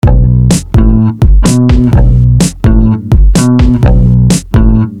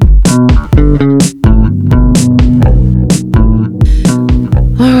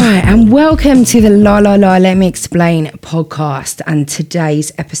Welcome to the La La La Let Me Explain podcast, and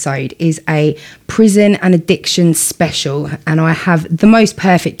today's episode is a prison and addiction special, and I have the most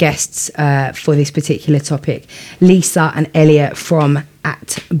perfect guests for this particular topic, Lisa and Elliot from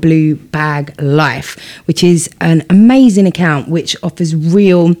at Blue Bag Life, which is an amazing account which offers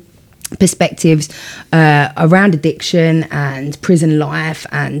real perspectives around addiction and prison life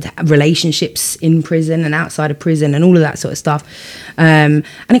and relationships in prison and outside of prison and all of that sort of stuff, and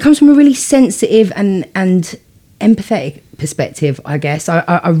it comes from a really sensitive and empathetic perspective, I guess.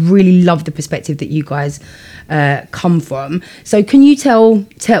 I really love the perspective that you guys come from. So can you tell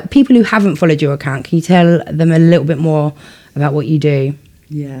people who haven't followed your account, can you tell them a little bit more about what you do?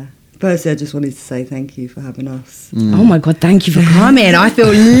 Yeah. Firstly, I just wanted to say thank you for having us. Oh my God, thank you for coming. I feel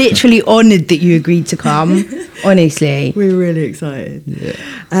literally honoured that you agreed to come, honestly. We're really excited.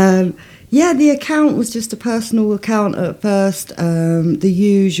 Yeah, the account was just a personal account at first. The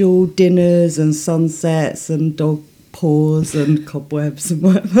usual dinners and sunsets and dog paws and cobwebs and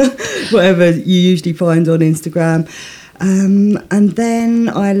whatever you usually find on Instagram. And then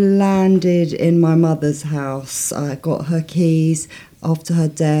I landed in my mother's house. I got her keys after her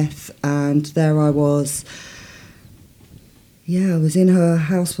death, and there I was. I was in her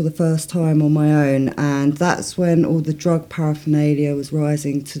house for the first time on my own, and that's when all the drug paraphernalia was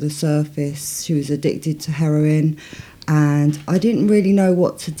rising to the surface. She was addicted to heroin, and I didn't really know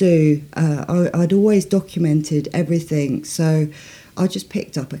what to do. I'd always documented everything, so I just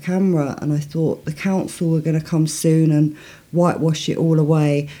picked up a camera and I thought the council were going to come soon and whitewash it all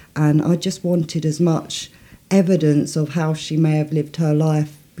away, and I just wanted as much evidence of how she may have lived her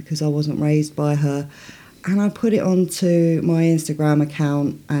life because I wasn't raised by her. And I put it onto my Instagram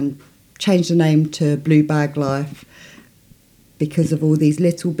account and changed the name to Blue Bag Life because of all these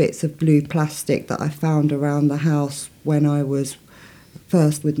little bits of blue plastic that I found around the house when I was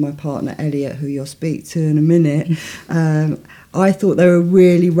first with my partner Elliot, who you'll speak to in a minute. I thought they were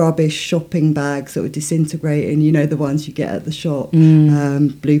really rubbish shopping bags that were disintegrating, you know, the ones you get at the shop,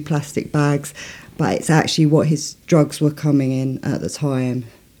 blue plastic bags. But it's actually what his drugs were coming in at the time.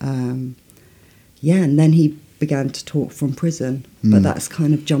 And then he began to talk from prison. But that's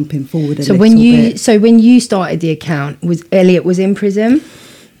kind of jumping forward a little bit. So when you started the account, was Elliot was in prison?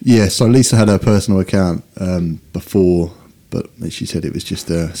 Yeah, so Lisa had her personal account before, but she said it was just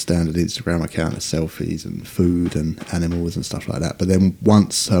a standard Instagram account of selfies and food and animals and stuff like that. But then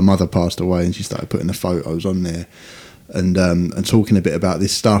once her mother passed away and she started putting the photos on there and talking a bit about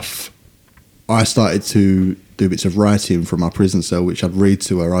this stuff, I started to do bits of writing from my prison cell, which I'd read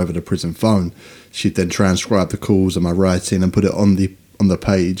to her over the prison phone. She'd then transcribe the calls of my writing and put it on the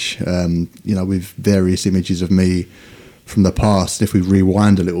page, with various images of me from the past. If we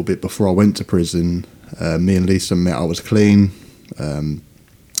rewind a little bit, before I went to prison, me and Lisa met. I was clean.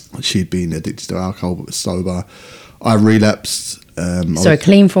 She'd been addicted to alcohol but was sober. I relapsed.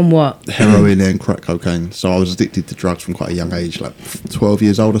 Clean from what? Heroin and crack cocaine. So I was addicted to drugs from quite a young age. Like 12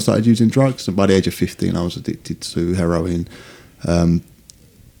 years old, I started using drugs, and by the age of 15, I was addicted to heroin.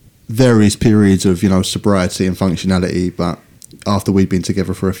 Various periods of, sobriety and functionality, but after we'd been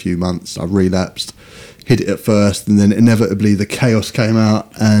together for a few months, I relapsed. Hit it at first, and then inevitably the chaos came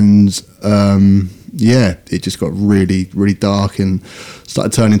out, and it just got really, really dark and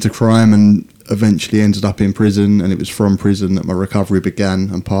started turning to crime, and eventually ended up in prison. And it was from prison that my recovery began,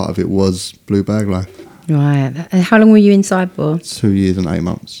 and part of it was Blue Bag Life. Right. How long were you inside for? 2 years and 8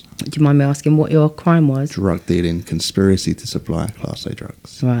 months. Do you mind me asking what your crime was? Drug dealing, conspiracy to supply Class A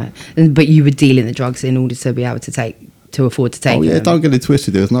drugs. Right. But you were dealing the drugs in order to be able to afford to take them. them. Don't get it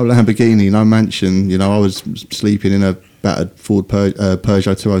twisted. There was no Lamborghini, no mansion. I was sleeping in a battered Ford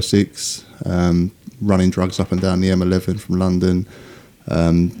Peugeot 206, running drugs up and down the M11 from London,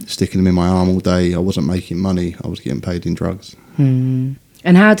 sticking them in my arm all day. I wasn't making money. I was getting paid in drugs. And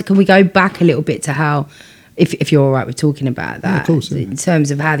can we go back a little bit to how, if you're all right with talking about that, yeah, of course, in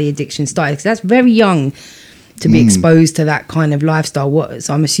terms of how the addiction started? Because that's very young to be exposed to that kind of lifestyle.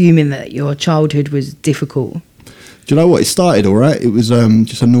 So I'm assuming that your childhood was difficult. Do you know what? It started all right. It was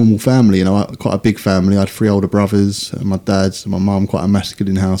just a normal family. Quite a big family. I had 3 older brothers, and my dad's and my mum, quite a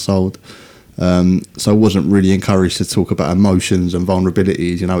masculine household. So I wasn't really encouraged to talk about emotions and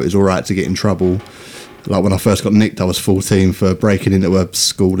vulnerabilities. It was all right to get in trouble. Like when I first got nicked, I was 14 for breaking into a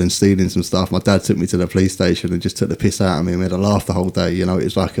school and stealing some stuff. My dad took me to the police station and just took the piss out of me, and we had a laugh the whole day. It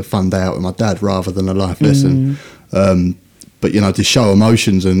was like a fun day out with my dad rather than a life lesson. But, to show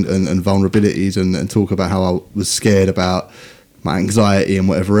emotions and vulnerabilities and talk about how I was scared about my anxiety and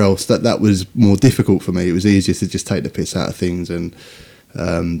whatever else, that was more difficult for me. It was easier to just take the piss out of things and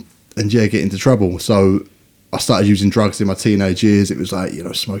get into trouble. So I started using drugs in my teenage years. It was like,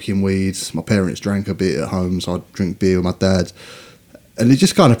 smoking weed. My parents drank a bit at home, so I'd drink beer with my dad. And it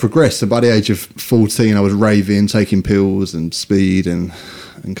just kind of progressed. And by the age of 14, I was raving, taking pills and speed and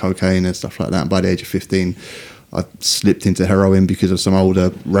cocaine and stuff like that. And by the age of 15, I slipped into heroin because of some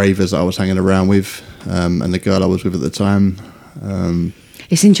older ravers that I was hanging around with, and the girl I was with at the time.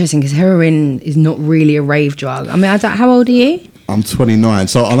 It's interesting because heroin is not really a rave drug. I mean, how old are you? I'm 29,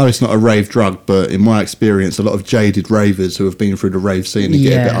 so I know it's not a rave drug, but in my experience, a lot of jaded ravers who have been through the rave scene and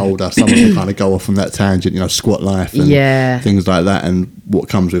get a bit older, some of them kind of go off on that tangent, squat life and things like that. And what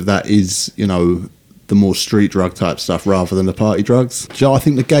comes with that is, the more street drug type stuff rather than the party drugs. So I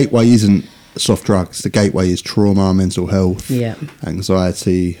think the gateway isn't soft drugs. The gateway is trauma, mental health,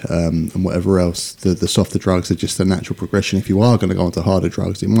 anxiety, and whatever else. The softer drugs are just a natural progression if you are going to go into harder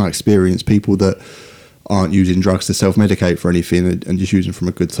drugs. In my experience, people that aren't using drugs to self-medicate for anything and just using from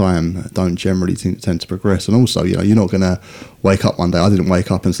a good time don't generally tend to progress. And also, you're not going to wake up one day. I didn't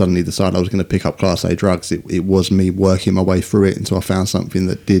wake up and suddenly decide I was going to pick up Class A drugs. It was me working my way through it until I found something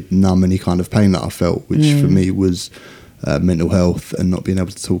that did numb any kind of pain that I felt, which for me was mental health and not being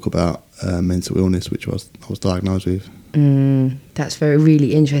able to talk about mental illness, which I was diagnosed with. That's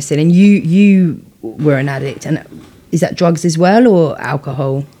really interesting. And you were an addict, and is that drugs as well or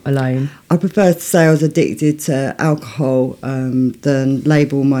alcohol alone? I prefer to say I was addicted to alcohol than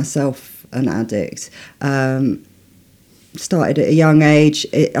label myself an addict. Started at a young age.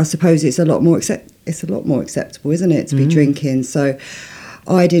 I suppose it's a lot more acceptable, isn't it, to be drinking? So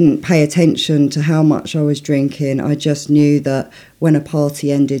I didn't pay attention to how much I was drinking. I just knew that when a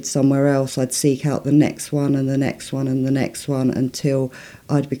party ended somewhere else, I'd seek out the next one and the next one and the next one until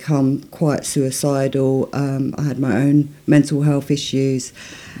I'd become quite suicidal. I had my own mental health issues.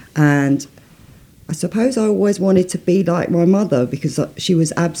 And I suppose I always wanted to be like my mother because she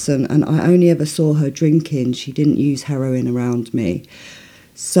was absent and I only ever saw her drinking. She didn't use heroin around me.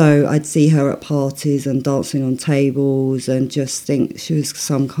 So I'd see her at parties and dancing on tables and just think she was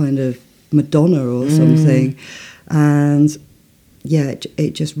some kind of Madonna or something. And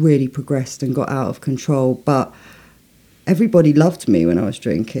it just really progressed and got out of control. But everybody loved me when I was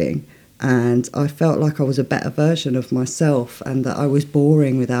drinking, and I felt like I was a better version of myself and that I was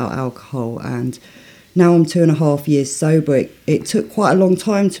boring without alcohol. And now I'm 2.5 years sober. It took quite a long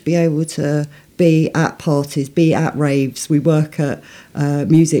time to be able to be at parties, be at raves. We work at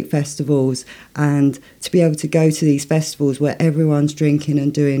music festivals, and to be able to go to these festivals where everyone's drinking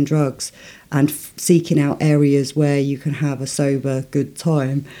and doing drugs and seeking out areas where you can have a sober, good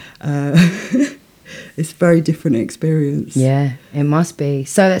time. It's a very different experience. Yeah, it must be.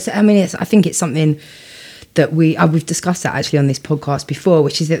 So I think it's something that we've discussed that actually on this podcast before,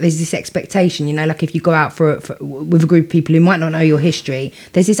 which is that there's this expectation, like if you go out with a group of people who might not know your history,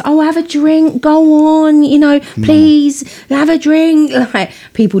 there's this, have a drink, go on, please have a drink. Like,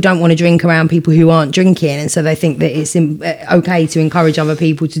 people don't want to drink around people who aren't drinking, and so they think that it's okay to encourage other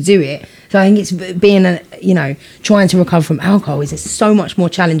people to do it. So I think it's being trying to recover from alcohol is so much more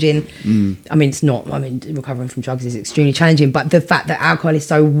challenging. I mean, it's not. I mean, recovering from drugs is extremely challenging, but the fact that alcohol is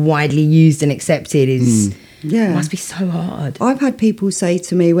so widely used and accepted is it must be so hard. I've had people say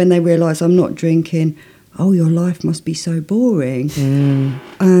to me when they realise I'm not drinking, "Oh, your life must be so boring."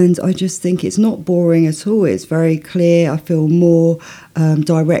 And I just think it's not boring at all. It's very clear. I feel more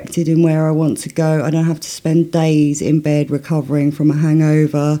directed in where I want to go. I don't have to spend days in bed recovering from a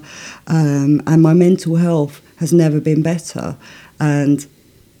hangover. And my mental health has never been better. And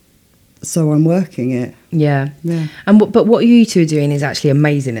so I'm working it. Yeah. And but what you two are doing is actually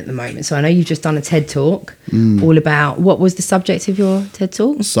amazing at the moment. So I know you've just done a TED Talk all about, what was the subject of your TED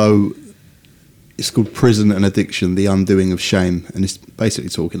Talk? So it's called Prison and Addiction, the Undoing of Shame. And it's basically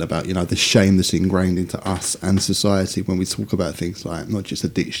talking about, the shame that's ingrained into us and society when we talk about things like not just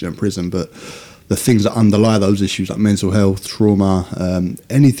addiction and prison, but the things that underlie those issues like mental health, trauma,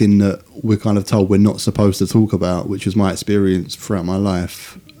 anything that we're kind of told we're not supposed to talk about, which was my experience throughout my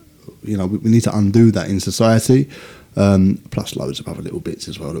life. We need to undo that in society, plus loads of other little bits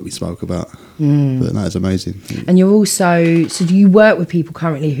as well that we spoke about. But that is amazing. And you're also, so do you work with people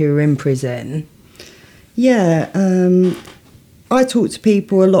currently who are in prison? Yeah, I talk to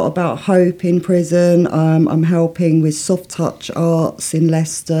people a lot about hope in prison. I'm helping with soft touch arts in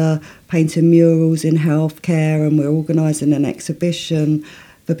Leicester, painting murals in healthcare, and we're organising an exhibition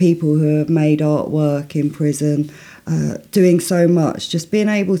for people who have made artwork in prison. Doing so much, just being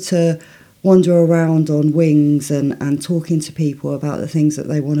able to wander around on wings and talking to people about the things that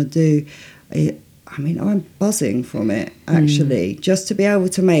they want to do. I mean, I'm buzzing from it, actually. Just to be able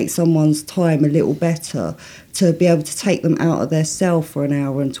to make someone's time a little better, to be able to take them out of their cell for an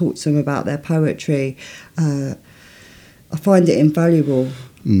hour and talk to them about their poetry, I find it invaluable.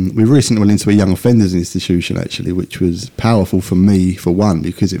 We recently went into a young offenders institution, actually, which was powerful for me, for one,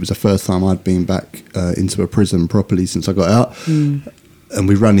 because it was the first time I'd been back into a prison properly since I got out. And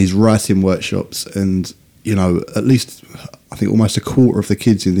we ran these writing workshops, and, you know, at least I think almost a quarter of the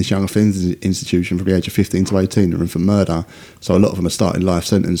kids in this young offenders institution from the age of 15 to 18 are in for murder. So a lot of them are starting life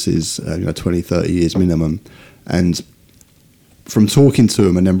sentences, 20, 30 years minimum. And from talking to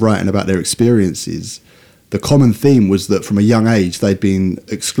them and then writing about their experiences, the common theme was that from a young age they'd been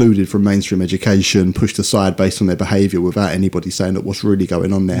excluded from mainstream education, pushed aside based on their behaviour without anybody saying, look, what's really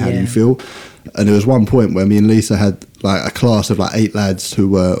going on there, how do you feel? And there was one point where me and Lisa had like a class of like 8 lads who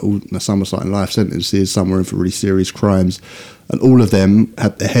were all, some were starting life sentences, some were in for really serious crimes, and all of them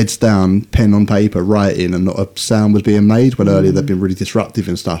had their heads down, pen on paper, writing, and not a sound was being made, when earlier they'd been really disruptive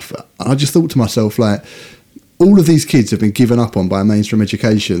and stuff. And I just thought to myself, like, all of these kids have been given up on by mainstream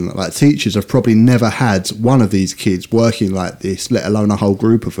education. Like, teachers have probably never had one of these kids working like this, let alone a whole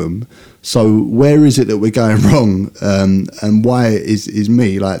group of them. So where is it that we're going wrong? And why is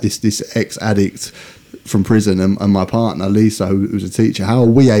me, like this ex-addict from prison, and my partner Lisa, who's a teacher, how are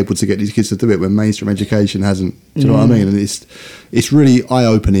we able to get these kids to do it when mainstream education hasn't? Do you know what I mean? And it's really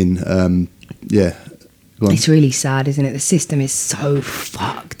eye-opening. It's really sad, isn't it? The system is so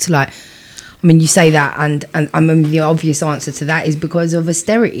fucked. Like, I mean, you say that, and I mean, the obvious answer to that is because of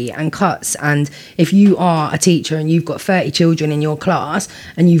austerity and cuts. And if you are a teacher and you've got 30 children in your class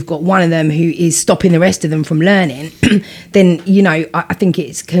and you've got one of them who is stopping the rest of them from learning, then, you know, I think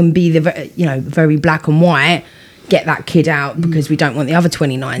it can be very black and white. Get that kid out because we don't want the other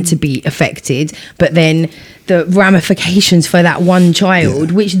 29 to be affected. But then the ramifications for that one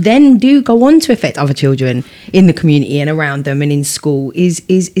child, which then do go on to affect other children in the community and around them and in school, is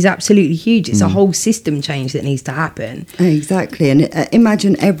absolutely huge. It's a whole system change that needs to happen. Exactly. And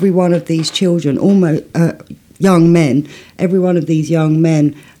imagine every one of these children, almost young men, every one of these young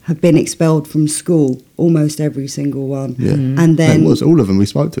men have been expelled from school, almost every single one. Yeah. And then it was all of them we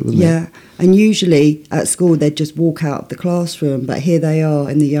spoke to, wasn't it? Yeah. And usually at school they'd just walk out of the classroom, but here they are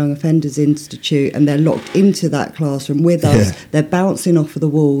in the Young Offenders Institute and they're locked into that classroom with us. Yeah. They're bouncing off of the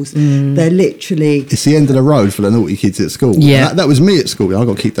walls. They're literally... It's the end of the road for the naughty kids at school. Yeah. That was me at school. I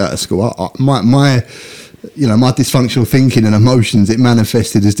got kicked out of school. My dysfunctional thinking and emotions, it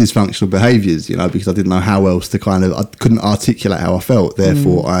manifested as dysfunctional behaviours, because I didn't know how else to I couldn't articulate how I felt.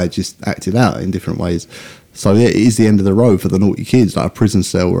 Therefore, I just acted out in different ways. So, yeah, it is the end of the road for the naughty kids, like a prison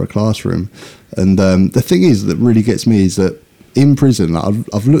cell or a classroom. And the thing is that really gets me is that in prison, like,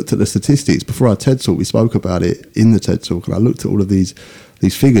 I've looked at the statistics. Before our TED Talk, we spoke about it in the TED Talk, and I looked at all of these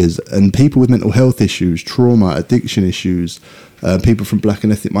figures, and people with mental health issues, trauma, addiction issues, people from black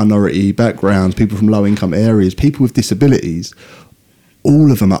and ethnic minority backgrounds, people from low-income areas, people with disabilities,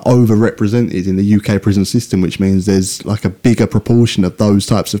 all of them are overrepresented in the UK prison system, which means there's like a bigger proportion of those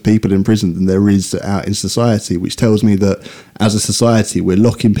types of people in prison than there is out in society, which tells me that as a society, we're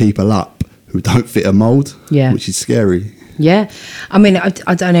locking people up who don't fit a mould, which is scary. Yeah. I mean, I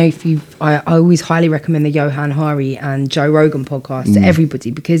don't know if I always highly recommend the Johan Hari and Joe Rogan podcast to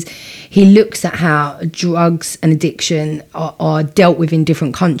everybody, because he looks at how drugs and addiction are dealt with in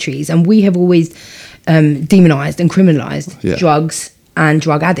different countries. And we have always demonised and criminalised drugs and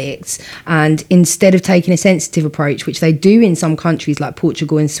drug addicts, and instead of taking a sensitive approach, which they do in some countries like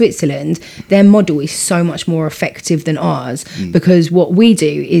Portugal and Switzerland, their model is so much more effective than ours, because what we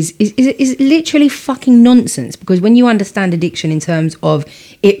do is literally fucking nonsense. Because when you understand addiction in terms of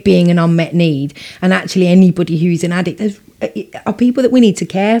it being an unmet need, and actually anybody who's an addict are people that we need to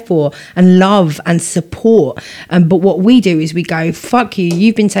care for and love and support. But what we do is we go, fuck you,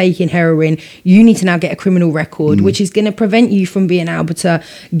 you've been taking heroin, you need to now get a criminal record, which is going to prevent you from being able to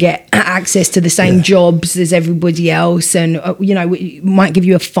get access to the same jobs as everybody else, and we might give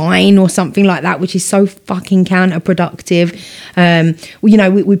you a fine or something like that, which is so fucking counterproductive.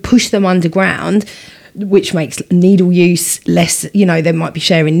 We push them underground, which makes needle use less. They might be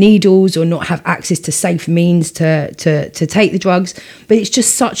sharing needles or not have access to safe means to take the drugs. But it's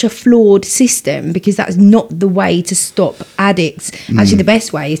just such a flawed system, because that's not the way to stop addicts. Actually, the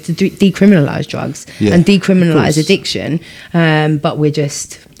best way is to decriminalise drugs and decriminalise addiction. But we're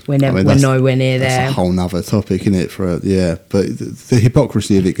nowhere near there. That's a whole nother topic, isn't it? But the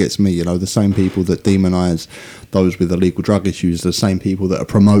hypocrisy of it gets me. The same people that demonise those with illegal drug issues, the same people that are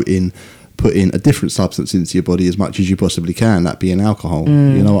promoting putting a different substance into your body as much as you possibly can, that being alcohol.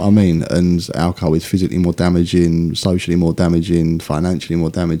 You know what I mean? And alcohol is physically more damaging, socially more damaging, financially more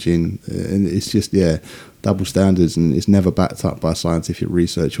damaging. And it's just, double standards, and it's never backed up by scientific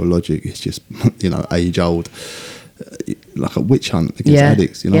research or logic. It's just, age old. Like a witch hunt against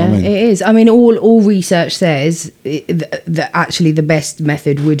addicts, you know what I mean? It is. I mean, all research says that actually the best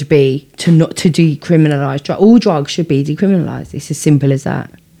method would be to decriminalise drugs. All drugs should be decriminalised. It's as simple as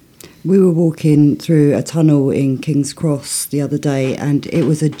that. We were walking through a tunnel in King's Cross the other day, and it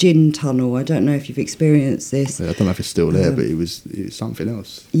was a gin tunnel. I don't know if you've experienced this. I don't know if it's still there, but it was something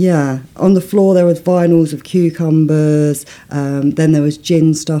else. Yeah. On the floor there was vinyls of cucumbers. Then there was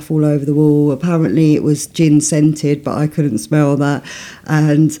gin stuff all over the wall. Apparently it was gin scented, but I couldn't smell that.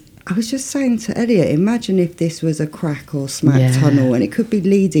 And I was just saying to Elliot, imagine if this was a crack or smack tunnel, and it could be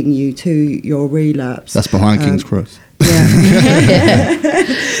leading you to your relapse. That's behind King's Cross. Yeah.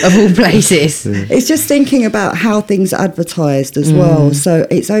 Of all places. It's just thinking about how things are advertised as well. So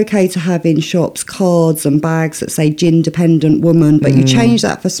it's okay to have in shops cards and bags that say gin dependent woman, but you change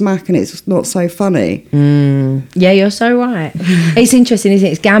that for smack and it's not so funny. Yeah, you're so right. It's interesting, isn't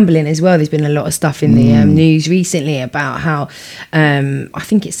it? It's gambling as well. There's been a lot of stuff in the news recently about how I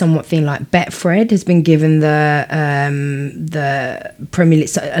think it's something like Betfred has been given the Premier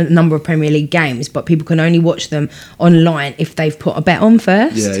League, a number of Premier League games, but people can only watch them online if they've put a bet on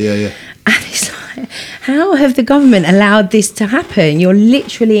first. Yeah. And it's like, how have the government allowed this to happen? You're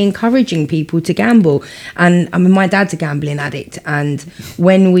literally encouraging people to gamble. And I mean, my dad's a gambling addict, and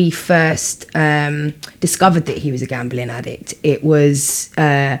when we first discovered that he was a gambling addict, it was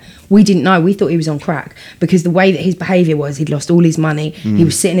we didn't know. We thought he was on crack, because the way that his behaviour was, he'd lost all his money. He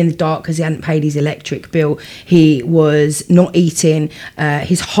was sitting in the dark because he hadn't paid his electric bill. He was not eating.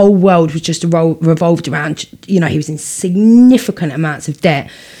 His whole world was just revolved around, he was in significant amounts of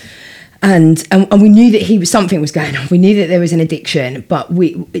debt. And we knew that something was going on. We knew that there was an addiction, but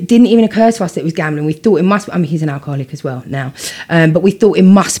it didn't even occur to us that it was gambling. We thought it must be, he's an alcoholic as well now, but we thought it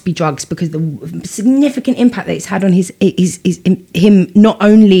must be drugs, because the significant impact that it's had on him, not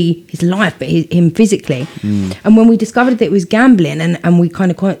only his life, but him physically. And when we discovered that it was gambling, and we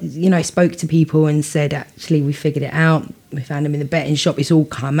kind of, spoke to people and said, actually, we figured it out. We found him in the betting shop. It's all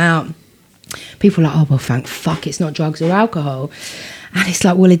come out. People are like, oh, well, thank fuck it's not drugs or alcohol. And it's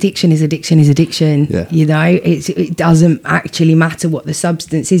like, well, addiction is addiction. Yeah. It doesn't actually matter what the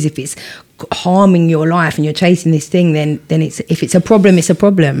substance is. If it's harming your life and you're chasing this thing, then if it's a problem, it's a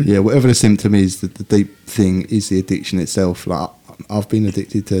problem. Yeah, whatever the symptom is, the deep thing is the addiction itself. Like, I've been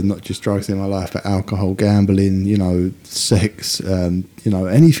addicted to not just drugs in my life, but alcohol, gambling, sex,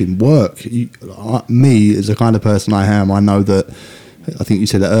 anything, work. Me, as the kind of person I am, I know that, I think you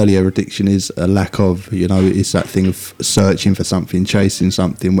said that earlier, addiction is a lack of, it's that thing of searching for something, chasing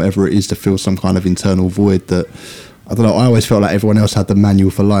something, whatever it is, to fill some kind of internal void that, I don't know, I always felt like everyone else had the manual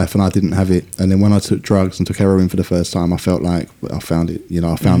for life and I didn't have it. And then when I took drugs and took heroin for the first time, I felt like I found it,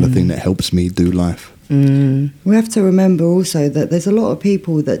 I found the thing that helps me do life. We have to remember also that there's a lot of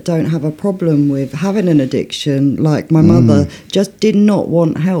people that don't have a problem with having an addiction. Like my mother just did not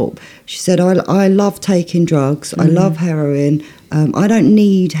want help. She said, I love taking drugs, I love heroin, I don't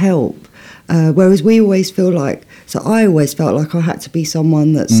need help. Whereas we always feel like, so I always felt like I had to be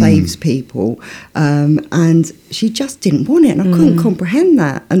someone that saves people, and she just didn't want it, and I couldn't comprehend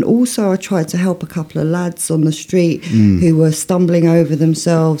that. And also I tried to help a couple of lads on the street who were stumbling over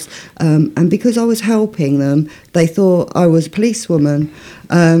themselves, and because I was helping them, they thought I was a policewoman,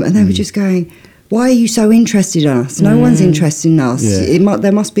 and they were just going, why are you so interested in us? No one's interested in us. Yeah.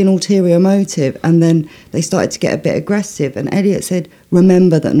 There must be an ulterior motive. And then they started to get a bit aggressive. And Elliot said,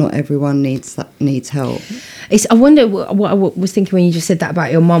 remember that not everyone needs help. I wonder what I was thinking when you just said that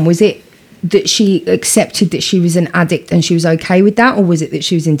about your mum. Was it that she accepted that she was an addict and she was okay with that? Or was it that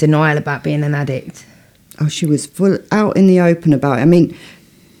she was in denial about being an addict? Oh, she was full out in the open about it. I mean,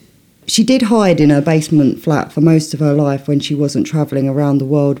 she did hide in her basement flat for most of her life when she wasn't travelling around the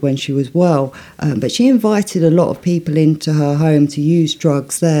world when she was well. But she invited a lot of people into her home to use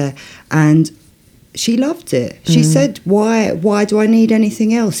drugs there, and she loved it. She said, why do I need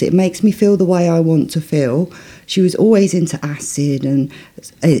anything else? It makes me feel the way I want to feel. She was always into acid and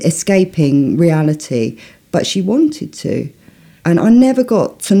escaping reality, but she wanted to. And I never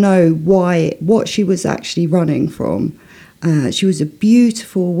got to know what she was actually running from. She was a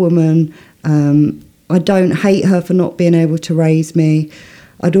beautiful woman. I don't hate her for not being able to raise me.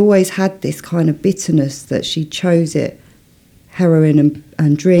 I'd always had this kind of bitterness that she chose it, heroin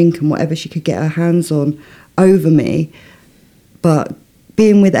and drink and whatever she could get her hands on, over me. But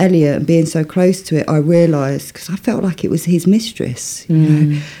being with Elliot and being so close to it, I realised, because I felt like it was his mistress, you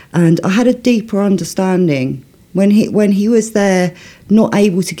know, and I had a deeper understanding when he was there, not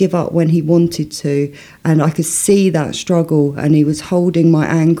able to give up when he wanted to, and I could see that struggle, and he was holding my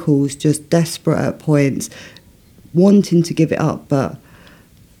ankles, just desperate at points, wanting to give it up, but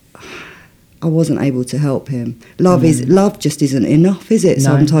I wasn't able to help him. Love just isn't enough, is it? No.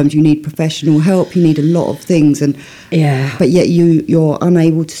 Sometimes you need professional help, you need a lot of things, and but yet you're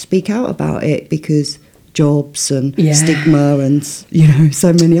unable to speak out about it because jobs and stigma and, you know,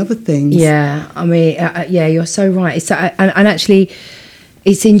 so many other things. Yeah, I mean, you're so right. It's and actually,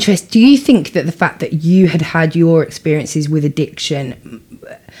 it's interesting. Do you think that the fact that you had your experiences with addiction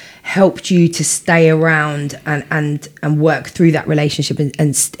helped you to stay around and work through that relationship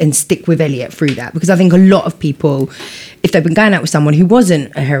and stick with Elliot through that? Because I think a lot of people, if they've been going out with someone who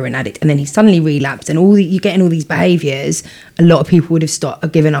wasn't a heroin addict and then he suddenly relapsed and you're getting all these behaviours, a lot of people would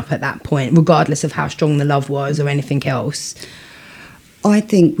have given up at that point, regardless of how strong the love was or anything else. I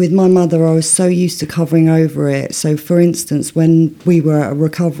think with my mother, I was so used to covering over it. So, for instance, when we were at a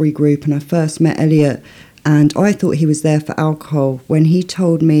recovery group and I first met Elliot, and I thought he was there for alcohol, when he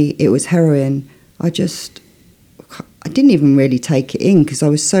told me it was heroin, I didn't even really take it in because I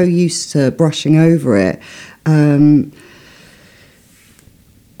was so used to brushing over it.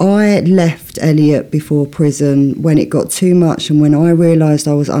 I left Elliot before prison when it got too much and when I realised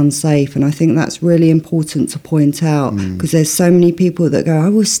I was unsafe, and I think that's really important to point out because there's so many people that go, I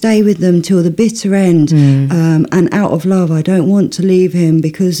will stay with them till the bitter end, and out of love I don't want to leave him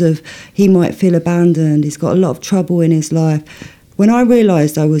because of he might feel abandoned, he's got a lot of trouble in his life. When I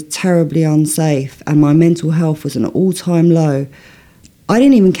realised I was terribly unsafe and my mental health was an all-time low, I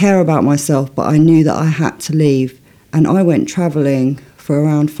didn't even care about myself, but I knew that I had to leave, and I went travelling for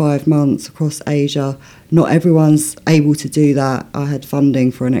around 5 months across Asia. Not everyone's able to do that. I had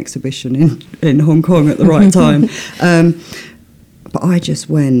funding for an exhibition in Hong Kong at the right time. But I just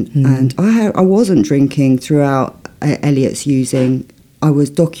went, and I wasn't drinking throughout Elliot's using. I was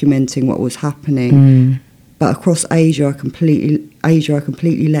documenting what was happening. But across Asia, I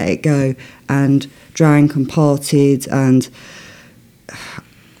completely let it go and drank and partied, and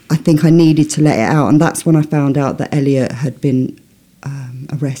I think I needed to let it out. And that's when I found out that Elliot had been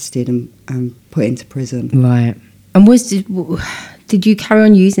arrested and put into prison. Right. And did you carry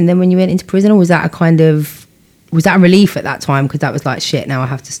on using them when you went into prison, or was that a relief at that time because that was like, shit, now I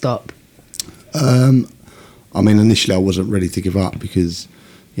have to stop? I mean, initially I wasn't ready to give up because,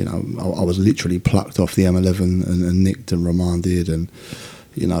 you know, I was literally plucked off the M11 and nicked and remanded, and,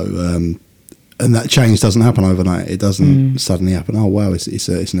 you know, and that change doesn't happen overnight. It doesn't suddenly happen. Oh wow, it's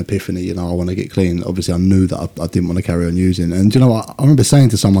an epiphany. You know, I want to get clean. Obviously, I knew that I didn't want to carry on using. And you know, I remember saying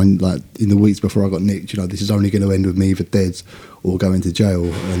to someone like in the weeks before I got nicked, you know, this is only going to end with me either dead or going to jail.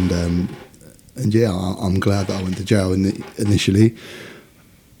 And yeah, I'm glad that I went to jail initially.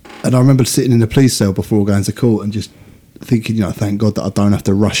 And I remember sitting in the police cell before going to court and just thinking, you know, thank God that I don't have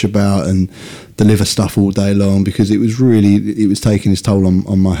to rush about and deliver stuff all day long, because it was taking its toll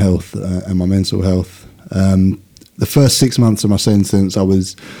on my health and my mental health. The first 6 months of my sentence, I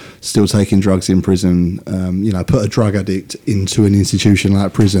was still taking drugs in prison. You know, put a drug addict into an institution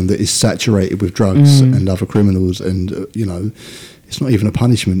like prison that is saturated with drugs and other criminals, and you know, it's not even a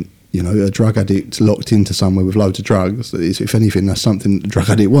punishment. You know, a drug addict locked into somewhere with loads of drugs, if anything, that's something a drug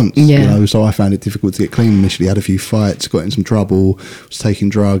addict wants. Yeah. You know, so I found it difficult to get clean initially. Had a few fights, got in some trouble, was taking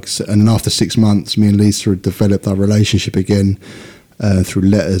drugs. And then after 6 months, me and Lisa had developed our relationship again through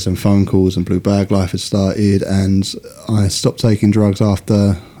letters and phone calls, and Blue Bag Life had started. And I stopped taking drugs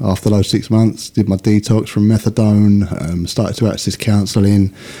after those 6 months, did my detox from methadone, started to access counselling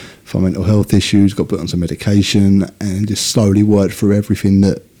for mental health issues, got put on some medication, and just slowly worked through everything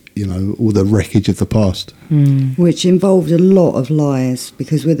that, you know, all the wreckage of the past. Which involved a lot of lies,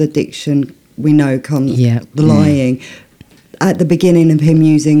 because with addiction, we know comes the lying. At the beginning of him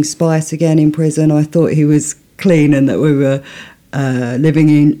using spice again in prison, I thought he was clean and that we were living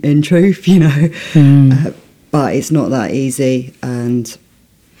in truth, you know. But it's not that easy, and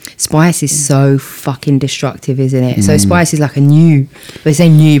Spice is so fucking destructive, isn't it? So Spice is like they say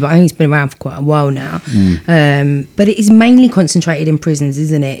new, but I think it's been around for quite a while now. But it is mainly concentrated in prisons,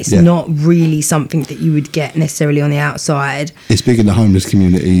 isn't it? It's not really something that you would get necessarily on the outside. It's big in the homeless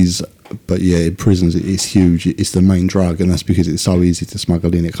communities, but yeah, in prisons it's huge. It's the main drug, and that's because it's so easy to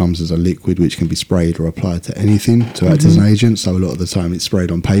smuggle in. It comes as a liquid which can be sprayed or applied to anything to act as an agent. So a lot of the time it's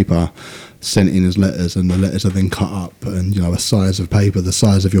sprayed on paper, sent in as letters, and the letters are then cut up, and a size of paper the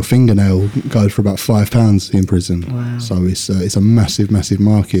size of your fingernail goes for about £5 in prison. Wow. So it's a massive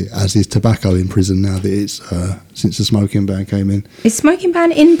market, as is tobacco in prison now that it's since the smoking ban came in. Is smoking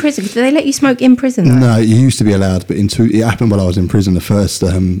ban in prison? Do they let you smoke in prison though? No, it used to be allowed, but it happened while I was in prison. The first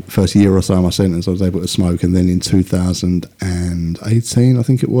year or so of my sentence, I was able to smoke, and then in 2018, I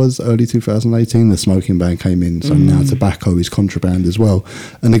think it was, early 2018, the smoking ban came in. So now tobacco is contraband as well.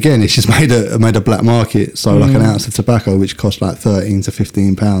 And again, it's just made a black market. So like an ounce of tobacco, which cost like £13 to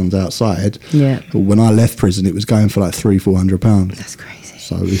 £15 outside. Yeah. When I left prison, it was going for like £300-400. That's crazy.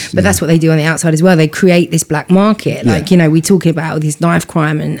 So but that's what they do on the outside as well. They create this black market. Like, we're talking about all this knife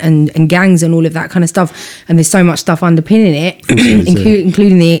crime and gangs and all of that kind of stuff. And there's so much stuff underpinning it,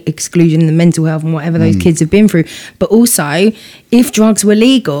 including the exclusion, the mental health and whatever those kids have been through. But also, if drugs were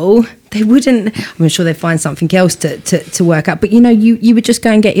legal, they wouldn't. I'm sure they'd find something else to work out. But you would just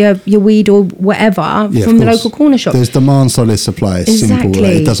go and get your weed or whatever from the local corner shop. There's demand, so there's supply. It's simple.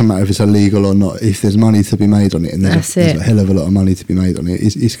 It doesn't matter if it's illegal or not. If there's money to be made on it, and there's a hell of a lot of money to be made on it,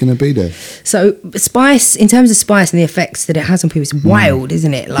 it's going to be there. So spice, in terms of spice and the effects that it has on people, it's wild,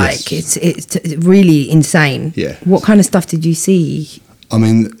 isn't it? Like it's really insane. Yeah. What kind of stuff did you see? I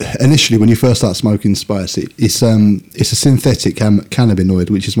mean, initially when you first start smoking spice, it's a synthetic cannabinoid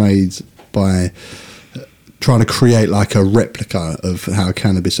which is made by trying to create like a replica of how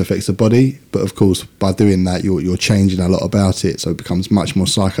cannabis affects the body. But of course, by doing that, you're changing a lot about it, so it becomes much more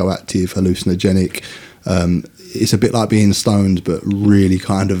psychoactive, hallucinogenic. It's a bit like being stoned, but really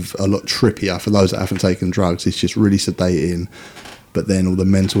kind of a lot trippier. For those that haven't taken drugs, it's just really sedating. But then all the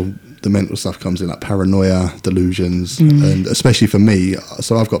mental stuff comes in, like paranoia, delusions, and especially for me,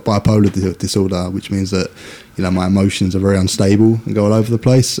 so I've got bipolar disorder, which means that my emotions are very unstable and go all over the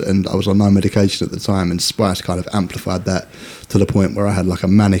place, and I was on no medication at the time, and spice kind of amplified that to the point where I had like a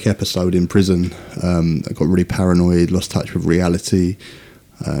manic episode in prison. I got really paranoid, lost touch with reality.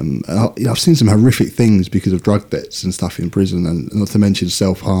 And I've seen some horrific things because of drug debts and stuff in prison, and not to mention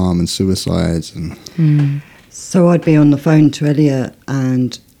self-harm and suicides. So I'd be on the phone to Elliot,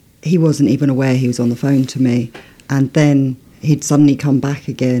 and he wasn't even aware he was on the phone to me. And then he'd suddenly come back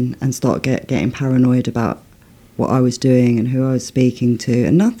again and start getting paranoid about what I was doing and who I was speaking to.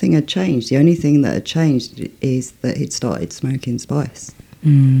 And nothing had changed. The only thing that had changed is that he'd started smoking spice.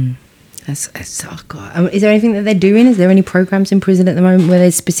 That's oh God. Is there anything that they're doing? Is there any programs in prison at the moment where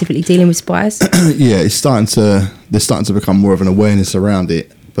they're specifically dealing with spice? Yeah, there's starting to become more of an awareness around it.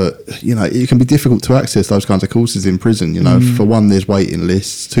 But, it can be difficult to access those kinds of courses in prison. For one, there's waiting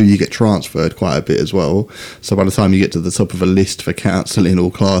lists. Two, you get transferred quite a bit as well. So by the time you get to the top of a list for counselling or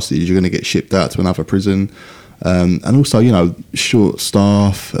classes, you're going to get shipped out to another prison. And also, short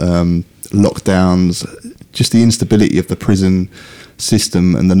staff, lockdowns, just the instability of the prison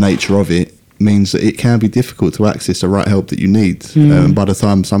system and the nature of it means that it can be difficult to access the right help that you need. And by the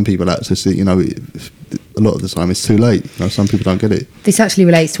time some people access it, a lot of the time it's too late. Some people don't get it. This actually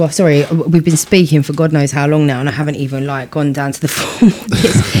relates to we've been speaking for God knows how long now, and I haven't even gone down to the form of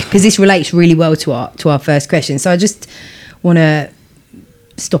this, because this relates really well to our first question. So I just want to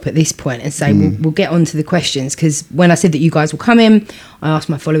stop at this point and say we'll get on to the questions, because when I said that you guys will come in, I asked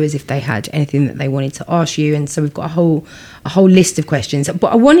my followers if they had anything that they wanted to ask you, and so we've got a whole list of questions.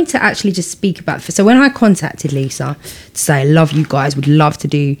 But I wanted to actually just speak about, so when I contacted Lisa to say I love you guys, would love to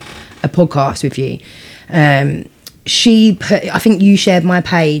do a podcast with you, she put, I think you shared my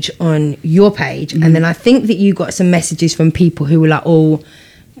page on your page, and then I think that you got some messages from people who were like, oh,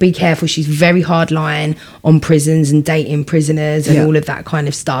 be careful, she's very hardline on prisons and dating prisoners and all of that kind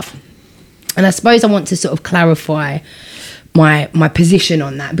of stuff. And I suppose I want to sort of clarify my position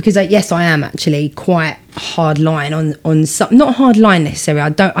on that, because yes, I am actually quite hardline on some, not hardline necessarily.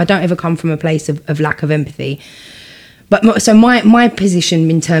 I don't ever come from a place of lack of empathy. But so my position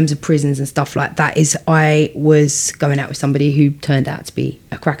in terms of prisons and stuff like that is, I was going out with somebody who turned out to be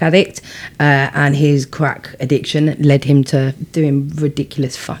a crack addict, and his crack addiction led him to doing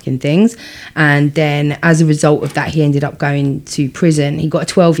ridiculous fucking things. And then as a result of that, he ended up going to prison. He got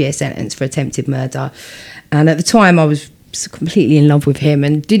a 12-year sentence for attempted murder. And at the time, I was completely in love with him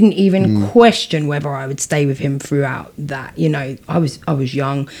and didn't even question whether I would stay with him throughout that. I was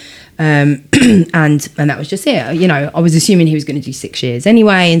young, and that was just it. I was assuming he was going to do 6 years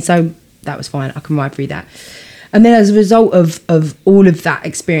anyway, and so that was fine. I can ride through that. And then as a result of all of that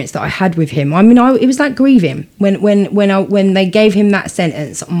experience that I had with him, it was like grieving when they gave him that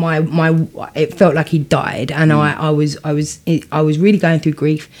sentence. It felt like he died, and I was really going through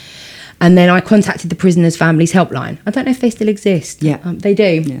grief. And then I contacted the Prisoners' Families Helpline. I don't know if they still exist. Yeah. They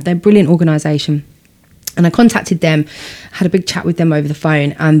do. Yeah. They're a brilliant organisation. And I contacted them, had a big chat with them over the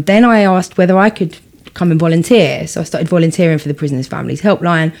phone, and then I asked whether I could come and volunteer. So I started volunteering for the Prisoners Families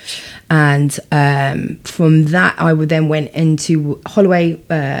Helpline, and from that I then went into Holloway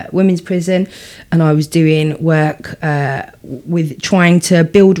Women's Prison, and I was doing work with trying to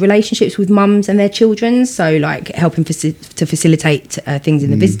build relationships with mums and their children, so like helping to facilitate things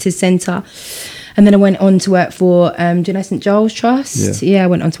in the visitors centre. And then I went on to work for, do you know St Giles Trust? Yeah, I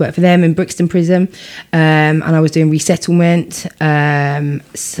went on to work for them in Brixton Prison, and I was doing resettlement.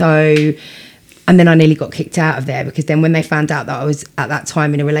 And then I nearly got kicked out of there, because then when they found out that I was at that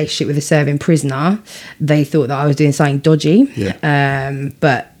time in a relationship with a serving prisoner, they thought that I was doing something dodgy.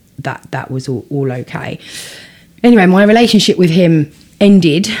 But that was all okay. Anyway, my relationship with him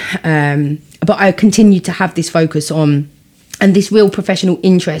ended, but I continued to have this focus on, and this real professional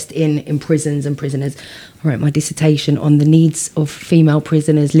interest in prisons and prisoners. I wrote my dissertation on the needs of female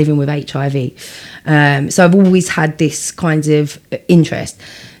prisoners living with HIV. So I've always had this kind of interest.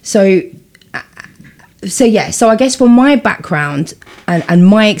 So I guess from my background and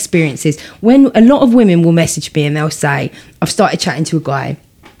my experiences, when a lot of women will message me and they'll say, I've started chatting to a guy,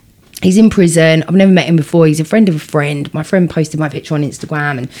 he's in prison, I've never met him before, he's a friend of a friend, my friend posted my picture on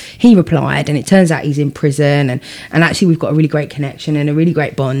Instagram and he replied, and it turns out he's in prison, and actually we've got a really great connection and a really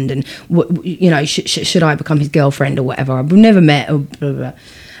great bond, and should I become his girlfriend or whatever? I've never met, or blah, blah, blah.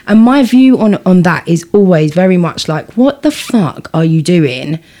 And my view on that is always very much like, what the fuck are you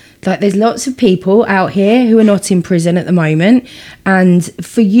doing? Like, there's lots of people out here who are not in prison at the moment, and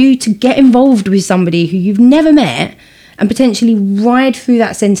for you to get involved with somebody who you've never met and potentially ride through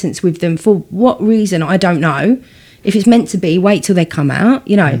that sentence with them for what reason, I don't know. If it's meant to be, wait till they come out.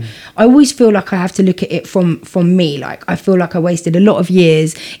 I always feel like I have to look at it from me. Like, I feel like I wasted a lot of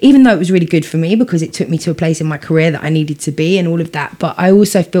years, even though it was really good for me because it took me to a place in my career that I needed to be and all of that. But I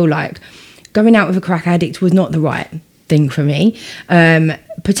also feel like going out with a crack addict was not the right thing for me.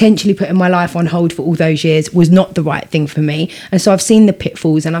 Potentially putting my life on hold for all those years was not the right thing for me. And so I've seen the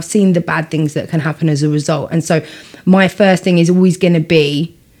pitfalls and I've seen the bad things that can happen as a result. And so my first thing is always going to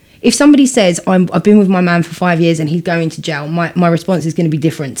be, if somebody says, I've been with my man for 5 years and he's going to jail, my response is going to be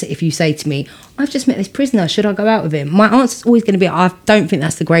different to if you say to me, I've just met this prisoner, should I go out with him? My answer is always going to be, I don't think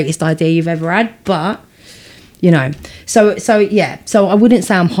that's the greatest idea you've ever had, but so I wouldn't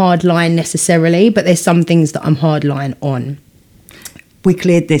say I'm hardline necessarily, but there's some things that I'm hardline on. We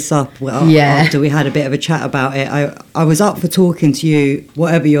cleared this up after we had a bit of a chat about it. I was up for talking to you,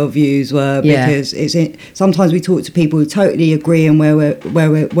 whatever your views were, because sometimes we talk to people who totally agree on where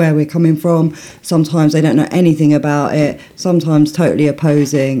we're coming from. Sometimes they don't know anything about it. Sometimes totally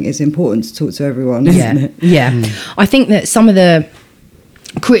opposing. It's important to talk to everyone, isn't it? Yeah. I think that some of the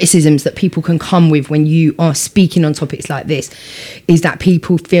criticisms that people can come with when you are speaking on topics like this is that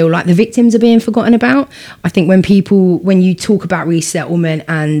people feel like the victims are being forgotten about. I think when you talk about resettlement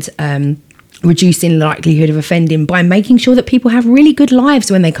and reducing the likelihood of offending by making sure that people have really good lives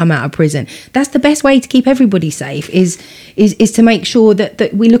when they come out of prison, that's the best way to keep everybody safe, is to make sure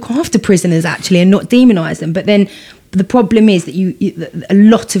that we look after prisoners actually and not demonise them. But then the problem is that a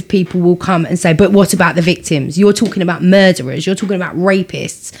lot of people will come and say, but what about the victims? You're talking about murderers, you're talking about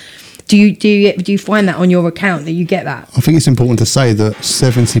rapists. Do you find that on your account, that you get that? I think it's important to say that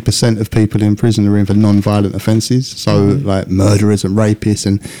 70% of people in prison are in for non-violent offences, so like murderers and rapists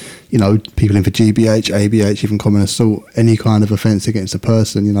and people in for GBH, ABH, even common assault, any kind of offence against a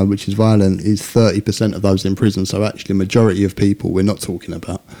person, which is violent, is 30% of those in prison. So actually, a majority of people we're not talking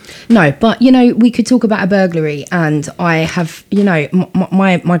about. No, but we could talk about a burglary, and I have,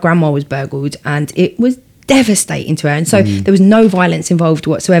 my grandma was burgled, and it was devastating to her, and so there was no violence involved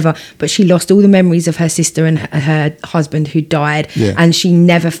whatsoever, but she lost all the memories of her sister and her husband who died, and she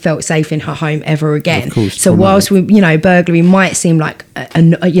never felt safe in her home ever again. Of course, so whilst burglary might seem like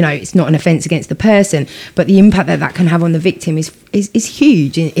it's not an offence against the person, but the impact that can have on the victim is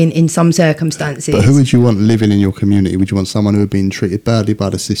huge in some circumstances. But who would you want living in your community? Would you want someone who had been treated badly by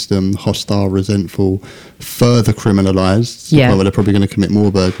the system, hostile, resentful, further criminalised, where they're probably going to commit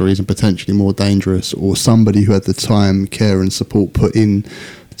more burglaries and potentially more dangerous, or somebody who had the time, care and support put in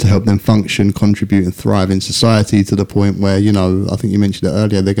to help them function, contribute and thrive in society to the point where, I think you mentioned it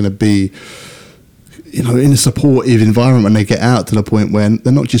earlier, they're going to be in a supportive environment when they get out, to the point where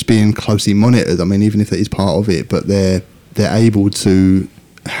they're not just being closely monitored. I mean, even if that is part of it, but they're able to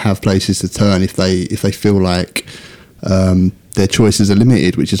have places to turn if they feel like their choices are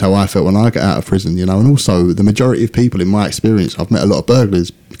limited, which is how I felt when I got out of prison, And also, the majority of people in my experience, I've met a lot of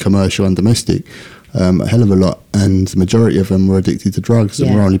burglars, commercial and domestic, a hell of a lot, and the majority of them were addicted to drugs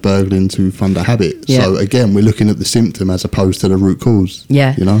and were only burgling to fund a habit. So again, we're looking at the symptom as opposed to the root cause.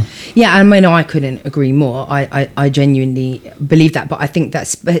 Yeah. You know? Yeah, I mean, I couldn't agree more. I genuinely believe that, but I think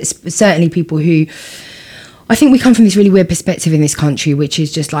that's certainly people who... I think we come from this really weird perspective in this country, which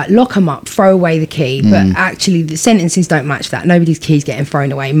is just like, lock them up, throw away the key. But actually, the sentences don't match that. Nobody's key's getting thrown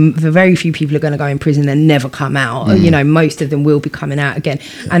away. Very few people are going to go in prison and never come out. You know, most of them will be coming out again.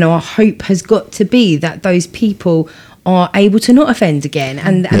 And our hope has got to be that those people are able to not offend again.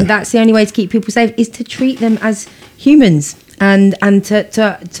 And that's the only way to keep people safe, is to treat them as humans and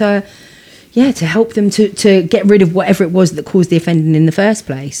to help them to get rid of whatever it was that caused the offending in the first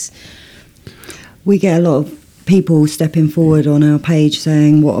place. We get a lot of people stepping forward on our page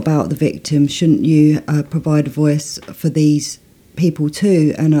saying, what about the victims? Shouldn't you provide a voice for these people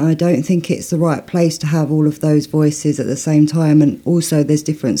too? And I don't think it's the right place to have all of those voices at the same time. And also there's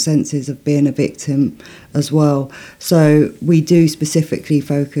different senses of being a victim as well. So we do specifically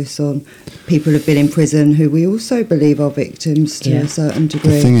focus on people who've been in prison who we also believe are victims to a certain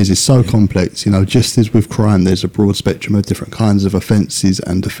degree. The thing is, it's so complex, you know, just as with crime, there's a broad spectrum of different kinds of offences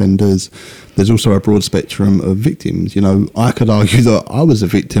and offenders. There's also a broad spectrum of victims. You know, I could argue that I was a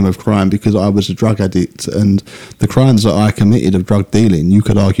victim of crime because I was a drug addict, and the crimes that I committed of drug dealing, you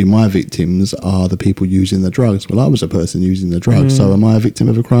could argue my victims are the people using the drugs. Well, I was a person using the drugs, so am I a victim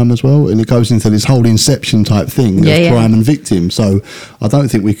of a crime as well? And it goes into this whole inception type thing of crime and victim. So I don't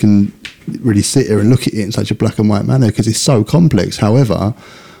think we can really sit here and look at it in such a black and white manner because it's so complex. However,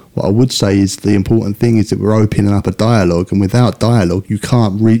 what I would say is the important thing is that we're opening up a dialogue, and without dialogue you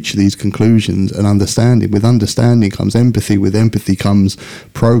can't reach these conclusions and understanding. With understanding comes empathy, with empathy comes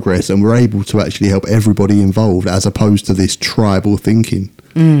progress, and we're able to actually help everybody involved as opposed to this tribal thinking.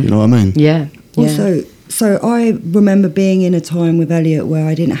 You know what I mean? Yeah. Also, so I remember being in a time with Elliot where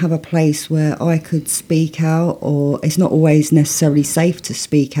I didn't have a place where I could speak out, or it's not always necessarily safe to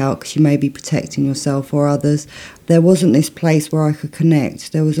speak out because you may be protecting yourself or others. There wasn't this place where I could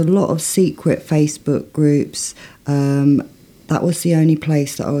connect. There was a lot of secret Facebook groups. That was the only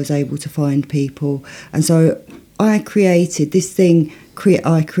place that I was able to find people. And so I created this thing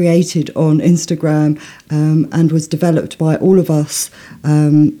I created on Instagram and was developed by all of us,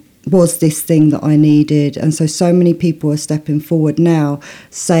 was this thing that I needed. And so many people are stepping forward now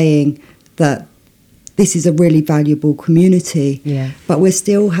saying that this is a really valuable community, but we're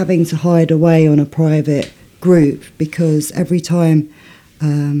still having to hide away on a private group because every time,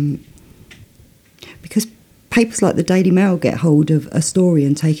 because papers like the Daily Mail get hold of a story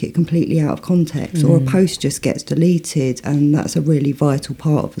and take it completely out of context, or a post just gets deleted, and that's a really vital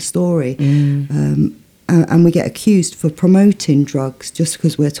part of the story. And we get accused for promoting drugs just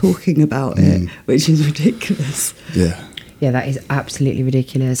because we're talking about it, which is ridiculous. Yeah, that is absolutely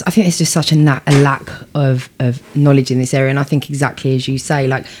ridiculous. I think there's just such a lack of knowledge in this area. And I think exactly as you say,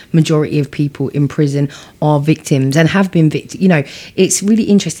 like, majority of people in prison are victims and have been victims. You know, it's really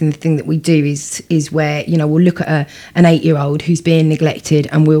interesting. The thing that we do is where, you know, we'll look at an 8-year-old who's being neglected,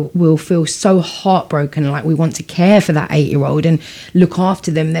 and we'll feel so heartbroken, like we want to care for that 8-year-old and look after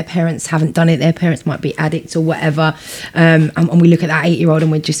them. Their parents haven't done it. Their parents might be addicts or whatever. And we look at that 8-year-old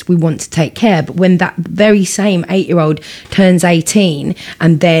and we want to take care. But when that very same 8-year-old turns 18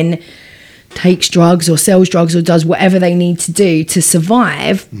 and then takes drugs or sells drugs or does whatever they need to do to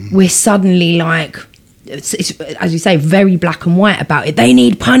survive, we're suddenly like, it's, as you say, very black and white about it. They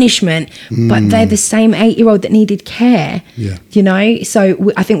need punishment, but they're the same 8-year-old that needed care. You know,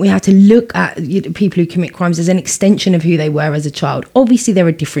 so I think we have to look at people who commit crimes as an extension of who they were as a child. Obviously there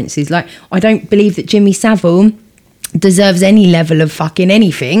are differences. Like, I don't believe that Jimmy Savile deserves any level of fucking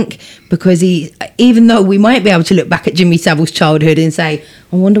anything, because even though we might be able to look back at Jimmy Savile's childhood and say,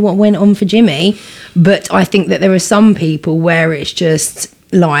 I wonder what went on for Jimmy, but I think that there are some people where it's just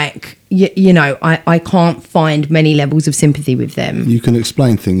like, you know, I can't find many levels of sympathy with them. You can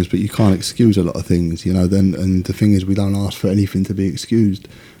explain things, but you can't excuse a lot of things, you know. And the thing is, we don't ask for anything to be excused,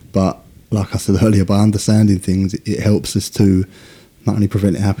 but like I said earlier, by understanding things, it helps us to not only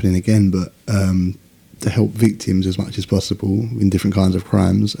prevent it happening again, but to help victims as much as possible in different kinds of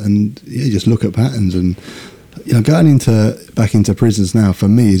crimes, and just look at patterns. And, you know, going back into prisons now, for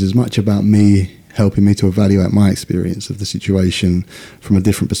me, is as much about me helping me to evaluate my experience of the situation from a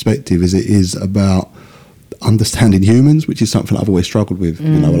different perspective as it is about understanding humans, which is something I've always struggled with.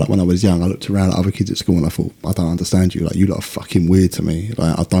 You know, like when I was young, I looked around at other kids at school and I thought, I don't understand you. Like, you lot are fucking weird to me.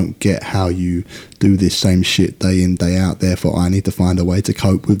 Like, I don't get how you do this same shit day in, day out. Therefore, I need to find a way to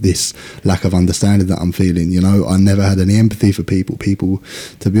cope with this lack of understanding that I'm feeling. You know, I never had any empathy for people. People,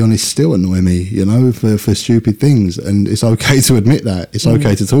 to be honest, still annoy me, you know, for stupid things. And it's okay to admit that. It's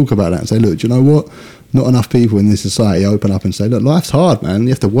okay to talk about that and say, look, do you know what? Not enough people in this society open up and say, look, life's hard, man. You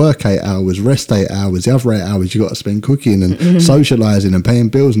have to work 8 hours, rest 8 hours. The other 8 hours you got to spend cooking and socialising and paying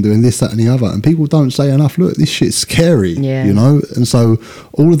bills and doing this, that and the other. And people don't say enough, look, this shit's scary, you know? And so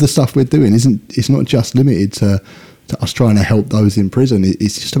all of the stuff we're doing it's not just limited to us trying to help those in prison.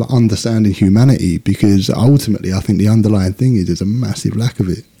 It's just about understanding humanity, because ultimately I think the underlying thing is there's a massive lack of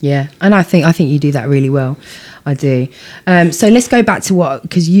it. Yeah, and I think you do that really well. I do. So let's go back to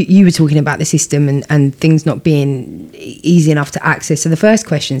because you were talking about the system and things not being easy enough to access. So the first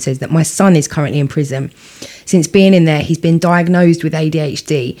question says that my son is currently in prison. Since being in there, he's been diagnosed with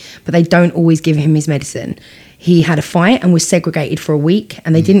ADHD, but they don't always give him his medicine. He had a fight and was segregated for a week,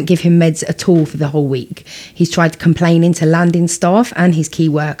 and they didn't give him meds at all for the whole week. He's tried complaining to landing staff and his key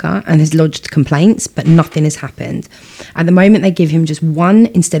worker and has lodged complaints, but nothing has happened. At the moment, they give him just 1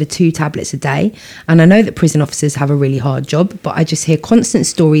 instead of 2 tablets a day. And I know that prison officers have a really hard job, but I just hear constant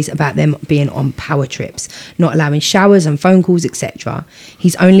stories about them being on power trips, not allowing showers and phone calls, etc.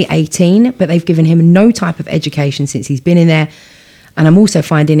 He's only 18, but they've given him no type of education since he's been in there. And I'm also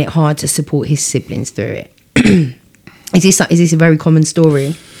finding it hard to support his siblings through it. Is this a very common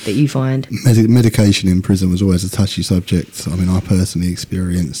story that you find? Medication in prison was always a touchy subject. I mean, I personally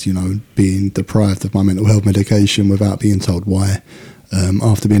experienced, you know, being deprived of my mental health medication without being told why.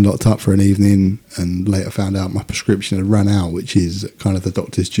 After being locked up for an evening, and later found out my prescription had run out, which is kind of the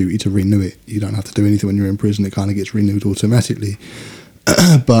doctor's duty to renew it. You don't have to do anything when you're in prison. It kind of gets renewed automatically.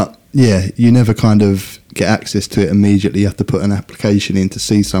 But yeah, you never kind of get access to it immediately. You have to put an application in to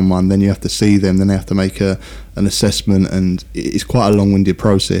see someone, then you have to see them, then they have to make an assessment, and it's quite a long-winded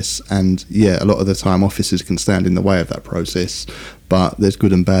process. And yeah, a lot of the time officers can stand in the way of that process, but there's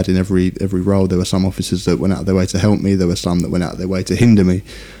good and bad in every role. There were some officers that went out of their way to help me, there were some that went out of their way to hinder me.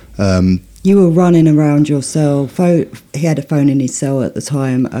 You were running around your cell. He had a phone in his cell at the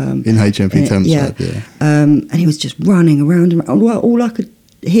time. In HMP Thameside, yeah. And he was just running around. All I could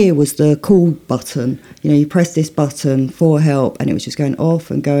hear was the call button. You know, you press this button for help, and it was just going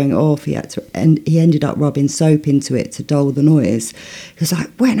off and going off. He ended up rubbing soap into it to dull the noise. He was like,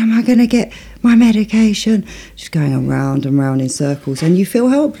 when am I going to get my medication? Just going around and round in circles, and you feel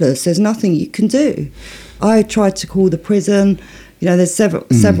helpless. There's nothing you can do. I tried to call the prison. You know, there's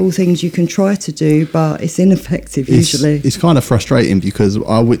several things you can try to do, but it's ineffective usually. It's kind of frustrating, because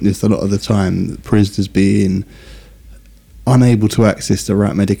I witnessed a lot of the time prisoners being unable to access the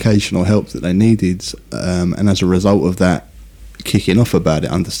right medication or help that they needed, and as a result of that, kicking off about it,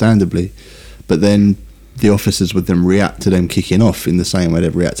 understandably. But then the officers would then react to them kicking off in the same way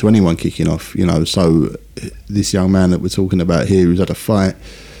they'd react to anyone kicking off, you know. So this young man that we're talking about here, who's had a fight,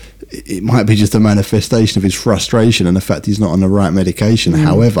 it might be just a manifestation of his frustration and the fact he's not on the right medication.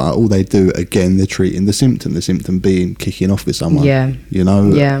 However, all they do, again, they're treating the symptom being kicking off with someone. Yeah. You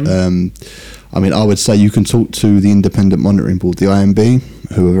know? Yeah. I mean, I would say you can talk to the Independent Monitoring Board, the IMB,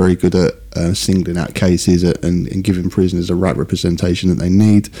 who are very good at singling out cases and giving prisoners the right representation that they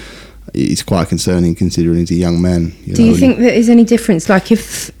need. It's quite concerning considering he's a young man. Do you think there is any difference, like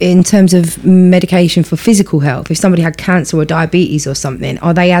if in terms of medication for physical health, if somebody had cancer or diabetes or something,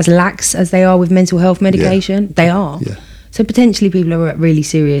 are they as lax as they are with mental health medication? Yeah. They are? Yeah. So potentially people are at really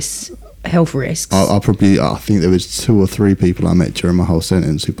serious health risks. I think there was 2 or 3 people I met during my whole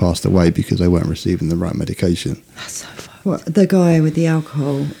sentence who passed away because they weren't receiving the right medication. That's so funny. What, the guy with the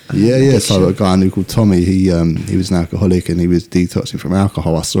alcohol? Yeah. Addiction. So a guy I knew called Tommy, he was an alcoholic and he was detoxing from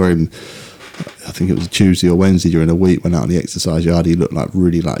alcohol. I saw him, I think it was a Tuesday or Wednesday during the week, went out in the exercise yard. He looked like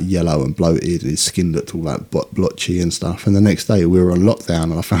really like yellow and bloated, and his skin looked all like blotchy and stuff. And the next day we were on lockdown,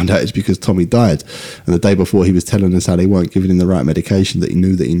 and I found out it's because Tommy died. And the day before he was telling us how they weren't giving him the right medication that he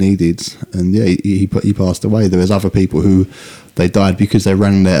knew that he needed. And yeah, he passed away. There was other people who they died because they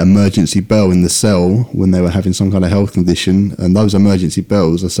rang their emergency bell in the cell when they were having some kind of health condition, and those emergency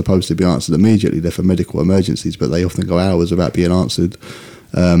bells are supposed to be answered immediately. They're for medical emergencies, but they often go hours without being answered.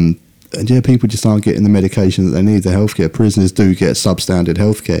 And yeah, people just aren't getting the medication that they need, the healthcare. Prisoners do get substandard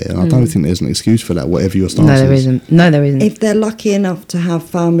healthcare, and I don't think there's an excuse for that, whatever your stance is. No, there isn't. If they're lucky enough to have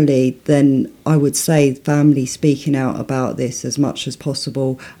family, then I would say family speaking out about this as much as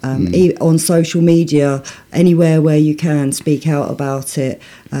possible, on social media, anywhere where you can, speak out about it,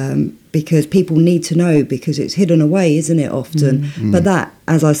 because people need to know, because it's hidden away, isn't it, often? But that,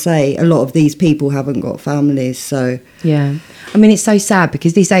 as I say, a lot of these people haven't got families, so... Yeah. I mean, it's so sad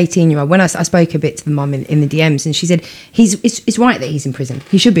because this 18-year-old, when I spoke a bit to the mum in the DMs, and she said, it's right that he's in prison.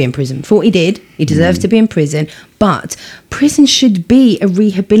 He should be in prison. For what he did, he deserves to be in prison, but prison should be a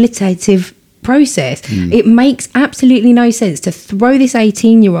rehabilitative process. It makes absolutely no sense to throw this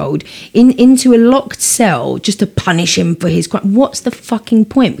 18-year-old into a locked cell just to punish him for his crime. What's the fucking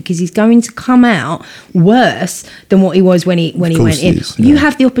point? Because he's going to come out worse than what he was when he went in. You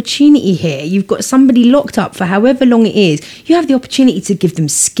have the opportunity here. You've got somebody locked up for however long it is. You have the opportunity to give them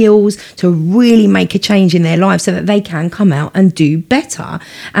skills to really make a change in their lives so that they can come out and do better.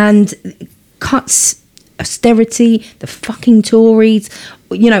 And cuts, austerity, the fucking Tories,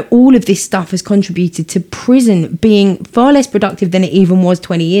 you know, all of this stuff has contributed to prison being far less productive than it even was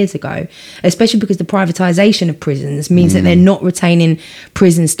 20 years ago, especially because the privatisation of prisons means that they're not retaining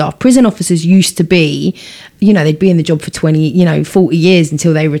prison staff. Prison officers used to be, you know, they'd be in the job for 40 years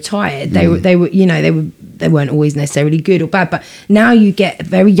until they retired. They weren't always necessarily good or bad, but now you get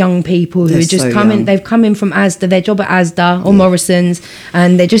very young people who are just coming. They've come in from Asda, their job at Asda or Morrison's,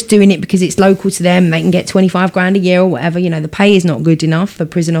 and they're just doing it because it's local to them. They can get 25 grand a year or whatever. You know, the pay is not good enough for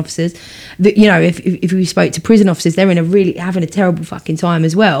prison officers. You know, if we spoke to prison officers, they're having a terrible fucking time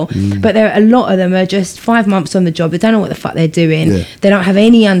as well. But a lot of them are just 5 months on the job. They don't know what the fuck they're doing. Yeah. They don't have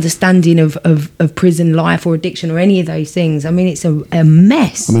any understanding of prison life or addiction or any of those things. I mean, it's a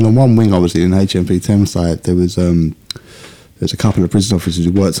mess. I mean, on one wing I was in HMP Thameside, there was a couple of prison officers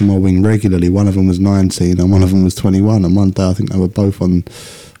who worked on my wing regularly. One of them was 19 and one of them was 21, and one day I think they were both on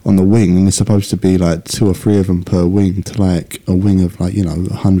the wing, and there's supposed to be like 2 or 3 of them per wing to like a wing of like, you know,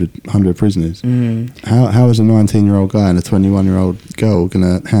 100 prisoners. How is a 19-year-old guy and a 21-year-old girl going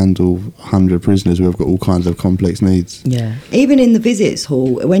to handle 100 prisoners who have got all kinds of complex needs? Yeah. Even in the visits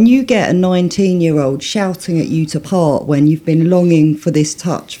hall, when you get a 19-year-old shouting at you to part when you've been longing for this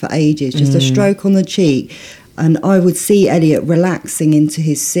touch for ages, just a stroke on the cheek, and I would see Elliot relaxing into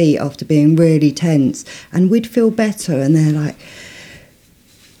his seat after being really tense, and we'd feel better, and they're like,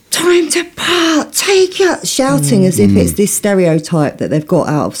 time to part, take it, shouting as if it's this stereotype that they've got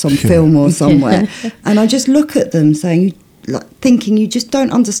out of some film or somewhere. And I just look at them saying, like, thinking, you just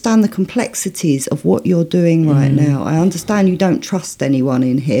don't understand the complexities of what you're doing right now. I understand you don't trust anyone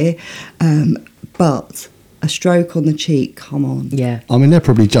in here, but a stroke on the cheek, come on. Yeah. I mean, they're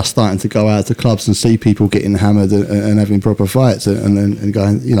probably just starting to go out to clubs and see people getting hammered and having proper fights and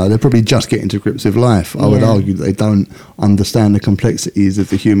going, you know, they're probably just getting to grips with life. I would argue that they don't understand the complexities of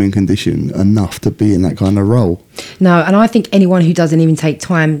the human condition enough to be in that kind of role. No, and I think anyone who doesn't even take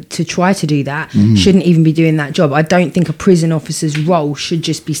time to try to do that shouldn't even be doing that job. I don't think a prison officer's role should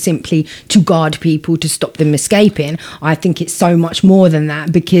just be simply to guard people, to stop them escaping. I think it's so much more than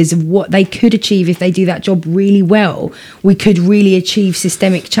that, because of what they could achieve if they do that job really well. We could really achieve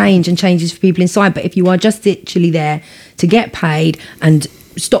systemic change and changes for people inside. But if you are just literally there to get paid and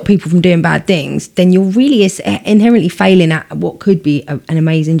stop people from doing bad things, then you're really inherently failing at what could be an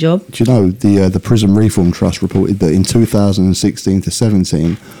amazing job. Do you know, the Prison Reform Trust reported that in 2016 to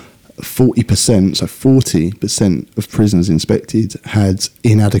 17, 40% of prisons inspected had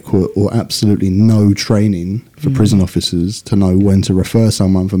inadequate or absolutely no training for prison officers to know when to refer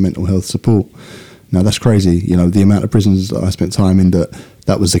someone for mental health support. Now, that's crazy. You know, the amount of prisons that I spent time in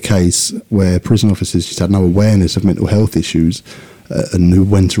that was the case, where prison officers just had no awareness of mental health issues and knew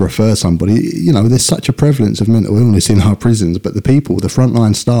when to refer somebody. You know, there's such a prevalence of mental illness in our prisons, but the people, the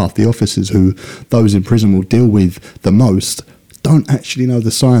frontline staff, the officers who those in prison will deal with the most, don't actually know the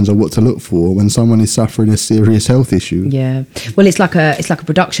signs or what to look for when someone is suffering a serious health issue. Yeah. Well, it's like a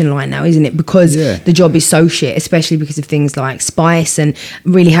production line now, isn't it? Because the job is so shit, especially because of things like Spice and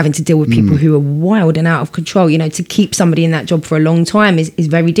really having to deal with people who are wild and out of control. You know, to keep somebody in that job for a long time is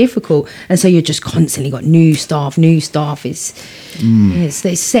very difficult. And so you're just constantly got new staff. It's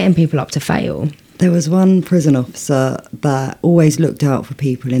setting people up to fail. There was one prison officer that always looked out for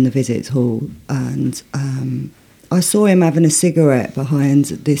people in the visits hall, and I saw him having a cigarette behind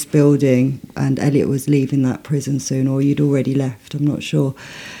this building, and Elliot was leaving that prison soon, or you'd already left, I'm not sure.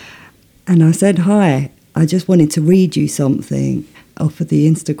 And I said, hi, I just wanted to read you something off of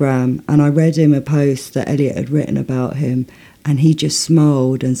the Instagram. And I read him a post that Elliot had written about him, and he just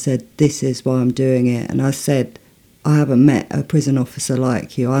smiled and said, this is why I'm doing it. And I said, I haven't met a prison officer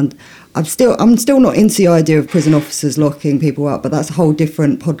like you. I'm still not into the idea of prison officers locking people up, but that's a whole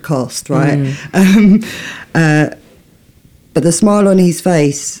different podcast, right? But the smile on his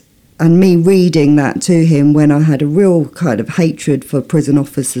face and me reading that to him when I had a real kind of hatred for prison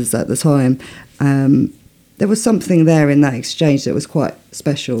officers at the time, there was something there in that exchange that was quite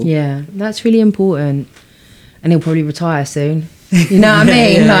special. Yeah, that's really important. And he'll probably retire soon. You know what I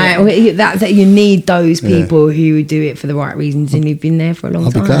mean? Yeah. Like that you need those people who do it for the right reasons and who've been there for a long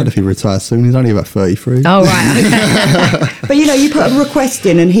time. I'll be glad if he retires soon. He's only about 33. Oh, right. Okay. But you put a request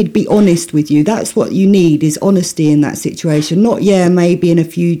in and he'd be honest with you. That's what you need, is honesty in that situation. Not, maybe in a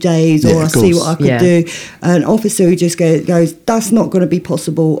few days, or I'll see what I could do. An officer who just goes, that's not going to be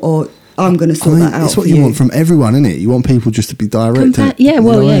possible, or I'm going to sort that out. It's what you want from everyone, isn't it? You want people just to be direct.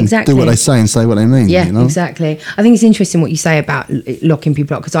 Exactly. Do what they say and say what they mean. Yeah, exactly. I think it's interesting what you say about locking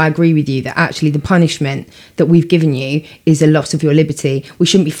people up, because I agree with you that actually the punishment that we've given you is a loss of your liberty. We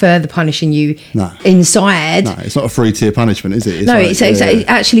shouldn't be further punishing you inside. No, it's not a free tier punishment, is it? It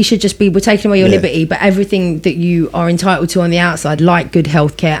actually should just be, we're taking away your liberty, but everything that you are entitled to on the outside, like good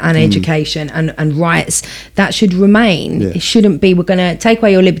healthcare and education and rights, that should remain. It shouldn't be, we're going to take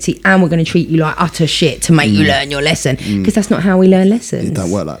away your liberty and we're going to treat you like utter shit to make you learn your lesson, because that's not how we learn lessons. It don't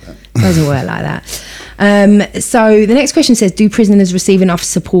work like that. It doesn't work like that. So the next question says, do prisoners receive enough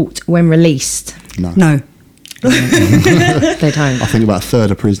support when released? No. They don't. I think about a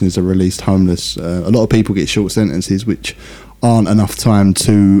third of prisoners are released homeless. A lot of people get short sentences which aren't enough time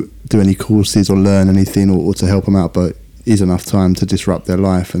to do any courses or learn anything or to help them out, but is enough time to disrupt their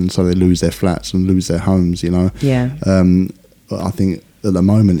life, and so they lose their flats and lose their homes, I think at the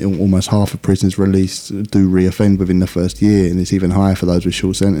moment, almost half of prisoners released do reoffend within the first year, and it's even higher for those with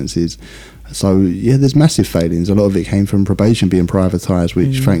short sentences. So, there's massive failings. A lot of it came from probation being privatised,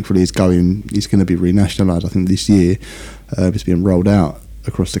 which thankfully is going to be renationalised. I think this year it's being rolled out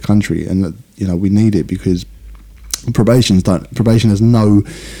across the country, and we need it, because probation has no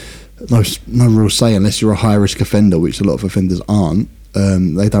real say unless you're a high risk offender, which a lot of offenders aren't.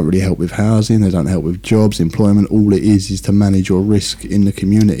 They don't really help with housing, they don't help with jobs, employment. All it is to manage your risk in the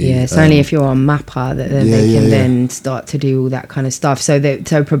community. Yeah, it's only if you're on MAPA that then they can then start to do all that kind of stuff. So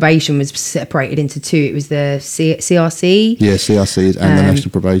probation was separated into two. It was the CRC. Yeah, CRC and the National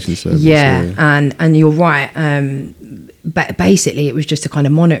Probation Service. Yeah, and you're right. But basically it was just a kind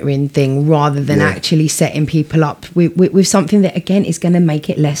of monitoring thing rather than actually setting people up with something that, again, is going to make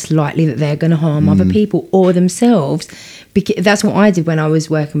it less likely that they're going to harm other people or themselves. Because that's what I did when I was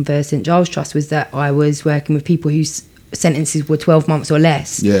working for St Giles Trust, was that I was working with people whose sentences were 12 months or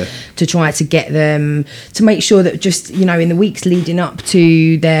less, to try to get them to make sure that just, in the weeks leading up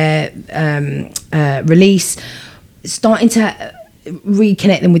to their release, starting to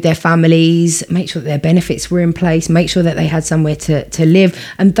reconnect them with their families, make sure that their benefits were in place, make sure that they had somewhere to live.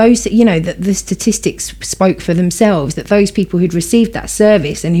 And those, that the statistics spoke for themselves, that those people who'd received that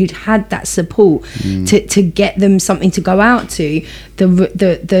service and who'd had that support to get them something to go out to,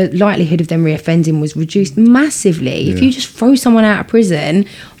 the likelihood of them reoffending was reduced massively. If you just throw someone out of prison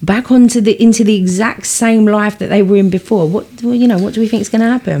back into the exact same life that they were in before, what do we think is going to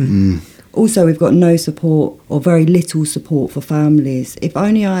happen? Also, we've got no support or very little support for families. If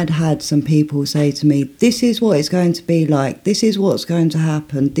only I'd had some people say to me, this is what it's going to be like, this is what's going to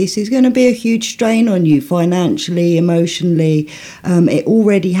happen, this is going to be a huge strain on you financially, emotionally. It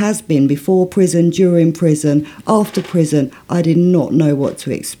already has been before prison, during prison, after prison. I did not know what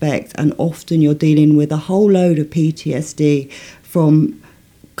to expect. And often you're dealing with a whole load of PTSD from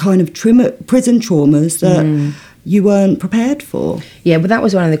kind of prison traumas that you weren't prepared for. Yeah, but that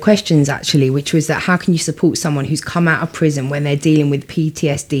was one of the questions, actually, which was that how can you support someone who's come out of prison when they're dealing with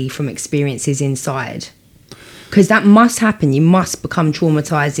PTSD from experiences inside? Because that must happen. You must become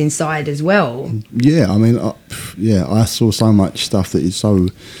traumatised inside as well. Yeah, I mean, I saw so much stuff that it's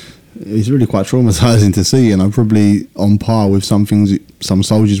really quite traumatising to see, and I'm probably on par with some things some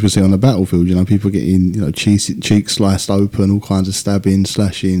soldiers would see on the battlefield. People getting cheeks sliced open, all kinds of stabbings,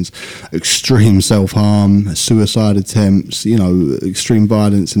 slashings, extreme self-harm, suicide attempts, extreme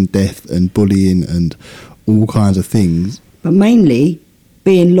violence and death and bullying and all kinds of things. But mainly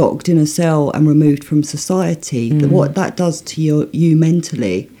being locked in a cell and removed from society, what that does to you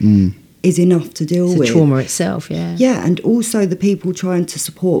mentally is enough to deal with. It's a trauma itself, yeah. Yeah, and also the people trying to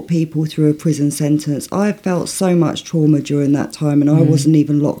support people through a prison sentence. I felt so much trauma during that time, and I wasn't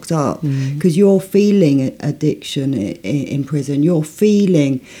even locked up, because you're feeling addiction in prison. You're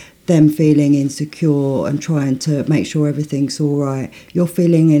feeling them feeling insecure and trying to make sure everything's all right. You're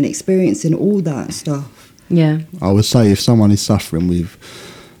feeling and experiencing all that stuff. Yeah. I would say if someone is suffering with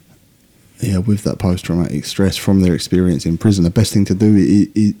that post-traumatic stress from their experience in prison, the best thing to do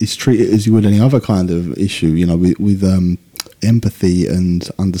is treat it as you would any other kind of issue, with empathy and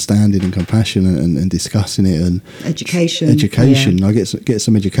understanding and compassion and discussing it and Education. You know, get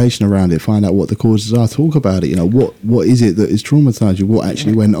some education around it, find out what the causes are, talk about it. You know, what is it that is traumatized you, what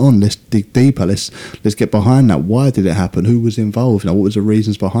actually went on. Let's dig deeper, let's get behind that. Why did it happen? Who was involved? You know, what was the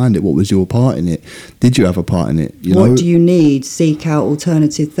reasons behind it? What was your part in it? Did you have a part in it? What do you need? Seek out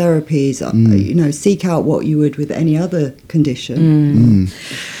alternative therapies. You know, seek out what you would with any other condition.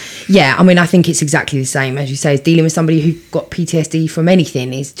 Yeah, I mean, I think it's exactly the same. As you say, it's dealing with somebody who got PTSD from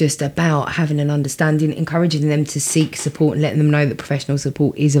anything is just about having an understanding, encouraging them to seek support and letting them know that professional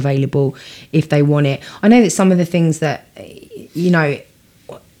support is available if they want it. I know that some of the things that, you know,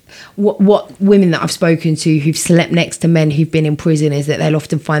 what women that I've spoken to who've slept next to men who've been in prison is that they'll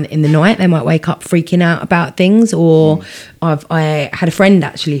often find that in the night they might wake up freaking out about things. Or I had a friend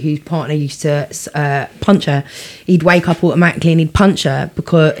actually whose partner used to punch her. He'd wake up automatically and he'd punch her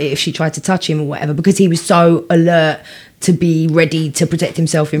because if she tried to touch him or whatever, because he was so alert to be ready to protect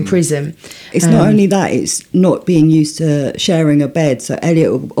himself in prison. It's not only that, it's not being used to sharing a bed. So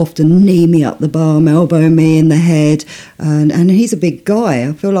Elliot will often knee me up the bum, elbow me in the head, and he's a big guy.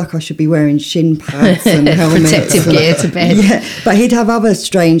 I feel like I should be wearing shin pads and helmets. Protective gear to bed. Yeah, but he'd have other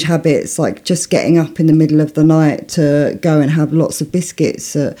strange habits, like just getting up in the middle of the night to go and have lots of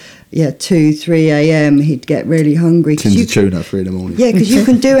biscuits at 2, 3 a.m. He'd get really hungry. Tins of tuna at 3 in the morning. Yeah, because you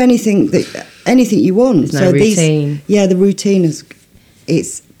can do anything you want. There's no routine. The routine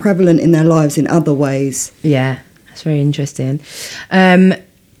it's prevalent in their lives in other ways. Yeah, that's very interesting. The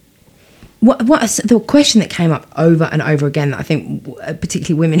question that came up over and over again that I think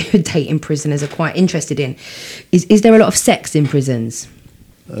particularly women who date in prisoners are quite interested in is there a lot of sex in prisons?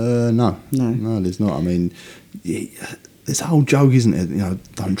 No, there's not. I mean, it's a whole joke, isn't it? You know,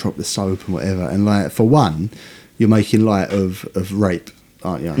 don't drop the soap and whatever. And like, for one, you're making light of rape,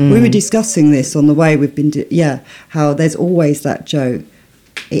 aren't you? We were discussing this on the way we've been, how there's always that joke.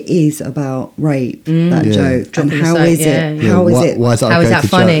 It is about rape, that joke. Dropping and how soap, is it? How is it? Why is How is that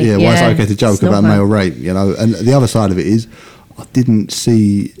funny? Why is it okay to joke It's not about fun. male rape? You know, and the other side of it is, I didn't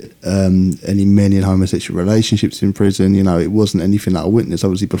see any men in homosexual relationships in prison. You know, it wasn't anything that I witnessed.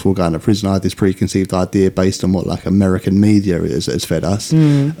 Obviously, before going to prison, I had this preconceived idea based on what like American media has fed us,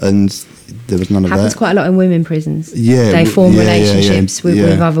 and there was none of Happens that. quite a lot in women prisons. Yeah, They form yeah, relationships yeah.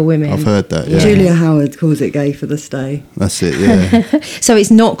 with other women. I've heard that. Yeah. Julia Howard calls it gay for the stay. That's it. Yeah. So it's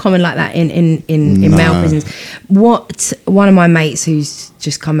not common like that in male prisons. What one of my mates who's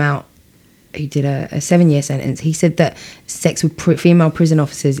just come out, who did a 7-year sentence, he said that sex with female prison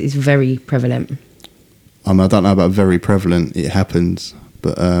officers is very prevalent. I mean, I don't know about very prevalent. It happens,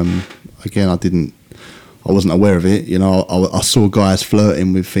 but again, I wasn't aware of it. You know, I saw guys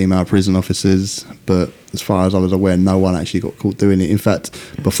flirting with female prison officers, but as far as I was aware, no one actually got caught doing it. In fact,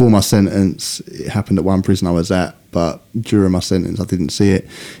 before my sentence, it happened at one prison I was at, but during my sentence, I didn't see it.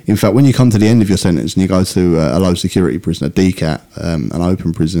 In fact, when you come to the end of your sentence and you go to a low security prison, a DCAT, an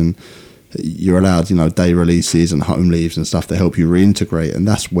open prison, you're allowed, you know, day releases and home leaves and stuff to help you reintegrate, and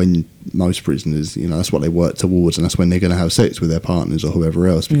that's when most prisoners, you know, that's what they work towards, and that's when they're going to have sex with their partners or whoever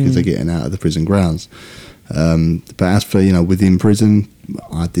else because they're getting out of the prison grounds. But as for, you know, within prison,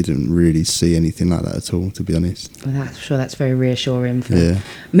 I didn't really see anything like that at all, to be honest. Well, I'm sure that's very reassuring for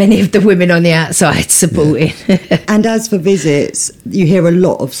many of the women on the outside supporting. And as for visits, you hear a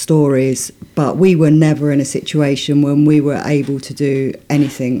lot of stories, but we were never in a situation when we were able to do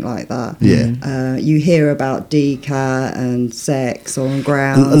anything like that. Yeah. You hear about DCAT and sex on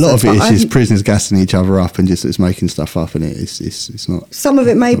grounds. A lot of it is just prisoners gassing each other up and just making stuff up, and it's not. Some of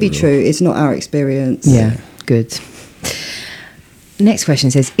it may be true. It's not our experience. Yeah, good. Next question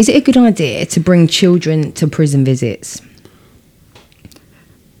says, is it a good idea to bring children to prison visits?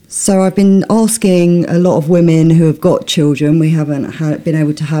 So I've been asking a lot of women who have got children. We haven't been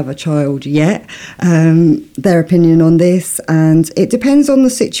able to have a child yet. Their opinion on this, and it depends on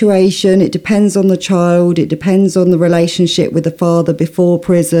the situation. It depends on the child. It depends on the relationship with the father before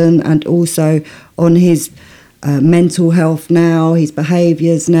prison, and also on his mental health now, his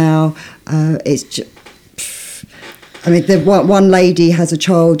behaviours now. I mean, one lady has a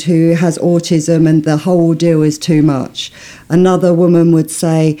child who has autism and the whole deal is too much. Another woman would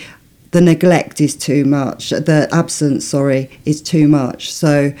say the neglect is too much, the absence, is too much.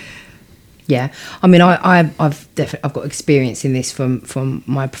 So Yeah, I mean, I've got experience in this from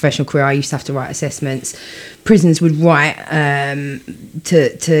my professional career. I used to have to write assessments. Prisons would write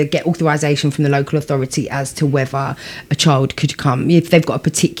to get authorisation from the local authority as to whether a child could come. If they've got a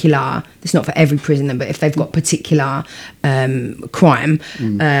particular, it's not for every prisoner, but if they've got a particular crime,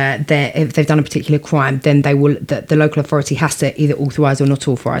 if they've done a particular crime, then they will. The local authority has to either authorise or not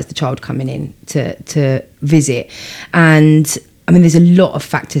authorise the child coming in to visit. And I mean, there's a lot of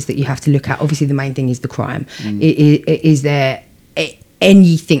factors that you have to look at. Obviously, the main thing is the crime. Is there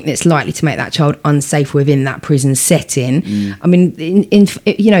anything that's likely to make that child unsafe within that prison setting? I mean, in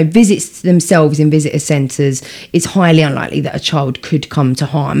visits themselves in visitor centres, it's highly unlikely that a child could come to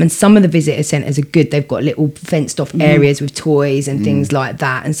harm. And some of the visitor centres are good. They've got little fenced off areas with toys and things like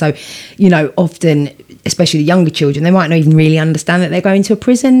that. And so, often, especially the younger children, they might not even really understand that they're going to a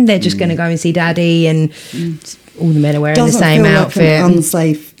prison. They're just going to go and see daddy, and all the men are wearing the same outfit. Like an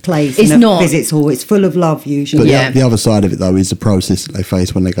unsafe place. It's not. Visits hall. It's full of love usually. But the other side of it, though, is the process that they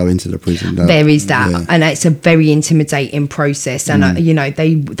face when they go into the prison. There is that, and it's a very intimidating process. And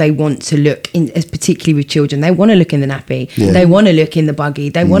they want to look in, particularly with children. They want to look in the nappy. Yeah. They want to look in the buggy.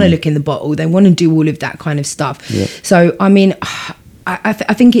 They want to look in the bottle. They want to do all of that kind of stuff. Yeah. So I mean, I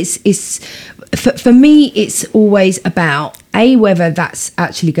think it's for me, it's always about whether that's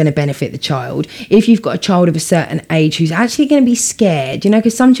actually going to benefit the child. If you've got a child of a certain age who's actually going to be scared,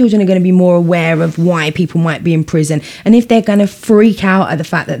 because some children are going to be more aware of why people might be in prison, and if they're going to freak out at the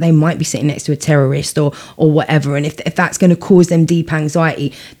fact that they might be sitting next to a terrorist or whatever, and if that's going to cause them deep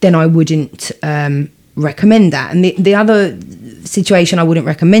anxiety, then I wouldn't recommend that. And the other situation I wouldn't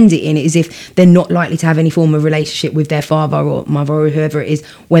recommend it in is if they're not likely to have any form of relationship with their father or mother or whoever it is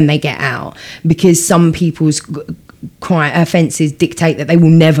when they get out, because some people's offences dictate that they will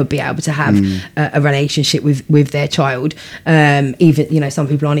never be able to have a relationship with their child. Even some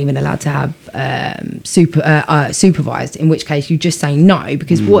people aren't even allowed to have supervised, in which case you just say no,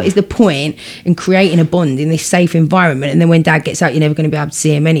 because what is the point in creating a bond in this safe environment, and then when dad gets out you're never going to be able to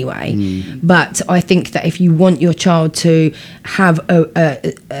see him anyway. But I think that if you want your child to have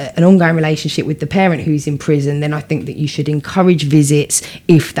an ongoing relationship with the parent who's in prison, then I think that you should encourage visits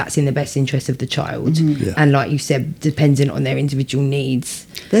if that's in the best interest of the child. And like you said, dependent on their individual needs.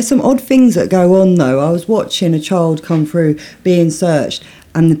 There's some odd things that go on though. I was watching a child come through being searched,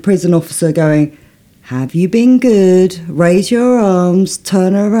 and the prison officer going, "Have you been good? Raise your arms,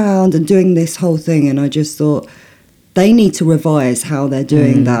 turn around," and doing this whole thing. And I just thought they need to revise how they're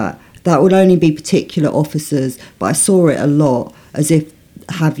doing that. That would only be particular officers, but I saw it a lot as if,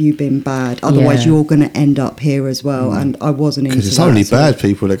 have you been bad? Otherwise, you're going to end up here as well. And I wasn't into that. Because it's only bad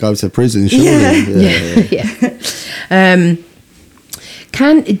people that go to prison, surely.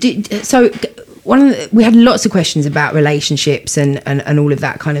 We had lots of questions about relationships and all of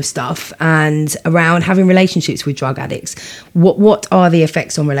that kind of stuff, and around having relationships with drug addicts. What are the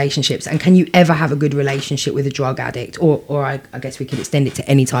effects on relationships, and can you ever have a good relationship with a drug addict, or I guess we could extend it to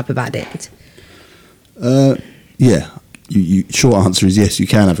any type of addict? You short answer is yes, you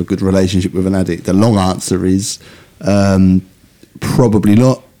can have a good relationship with an addict. The long answer is probably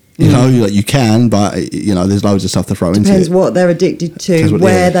not. You can, but there's loads of stuff to throw into it. Depends what they're addicted to,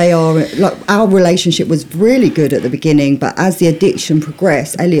 where they are. Like, our relationship was really good at the beginning, but as the addiction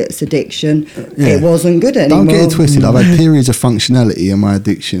progressed, Elliot's addiction, it wasn't good anymore. Don't get it twisted. I've had periods of functionality in my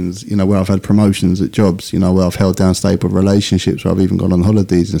addictions, where I've had promotions at jobs, where I've held down stable relationships, where I've even gone on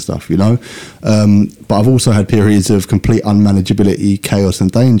holidays and stuff, But I've also had periods of complete unmanageability, chaos and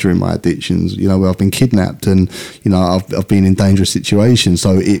danger in my addictions, where I've been kidnapped and, I've been in dangerous situations.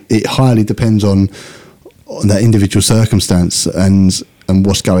 So it highly depends on that individual circumstance and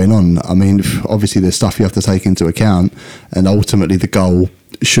what's going on. I mean, obviously there's stuff you have to take into account, and ultimately the goal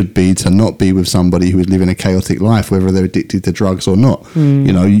should be to not be with somebody who is living a chaotic life, whether they're addicted to drugs or not.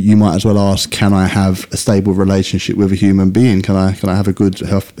 You might as well ask, can I have a stable relationship with a human being? Can I have a good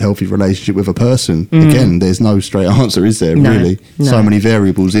healthy relationship with a person? Again, there's no straight answer, is there? Really? So many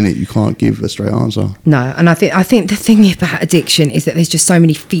variables in it, you can't give a straight answer. No, and I think the thing about addiction is that there's just so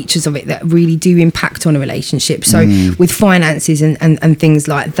many features of it that really do impact on a relationship. So with finances and things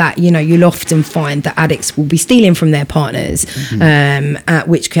like that, you'll often find that addicts will be stealing from their partners,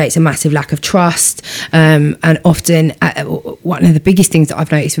 which creates a massive lack of trust. And often, one of the biggest things that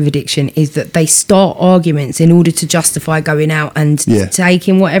I've noticed with addiction is that they start arguments in order to justify going out and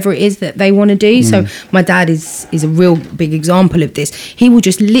taking whatever it is that they want to do. So my dad is a real big example of this. He will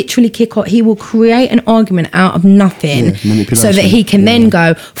just literally he will create an argument out of nothing so that he can then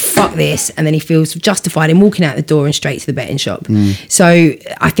go, fuck this, and then he feels justified in walking out the door and straight to the betting shop. So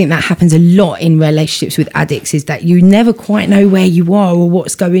I think that happens a lot in relationships with addicts, is that you never quite know where you are or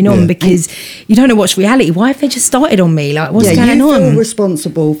what's going on, because you don't know what's reality. Why have they just started on me? Like, what's going on? You feel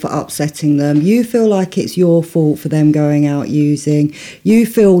responsible for upsetting them. You feel like it's your fault for them going out using. You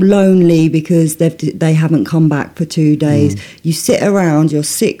feel lonely because they haven't come back for 2 days. You sit around, you're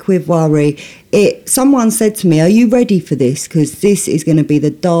sick with worry. Someone said to me, are you ready for this? Because this is going to be the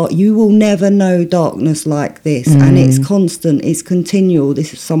dark. You will never know darkness like this. And it's constant, it's continual.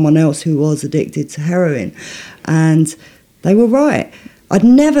 This is someone else who was addicted to heroin. And they were right. I'd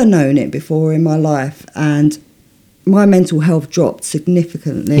never known it before in my life. And my mental health dropped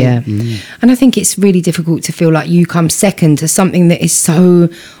significantly. Yeah. And I think it's really difficult to feel like you come second to something that is so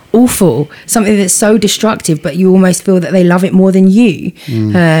awful, something that's so destructive, but you almost feel that they love it more than you.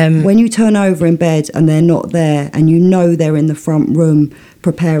 When you turn over in bed and they're not there, and you know they're in the front room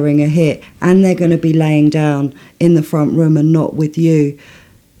preparing a hit, and they're going to be laying down in the front room and not with you,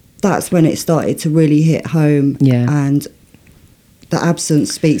 that's when it started to really hit home. And the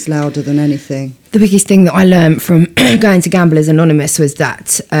absence speaks louder than anything. The biggest thing that I learned from going to Gamblers Anonymous was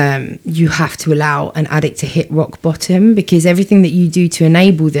that you have to allow an addict to hit rock bottom, because everything that you do to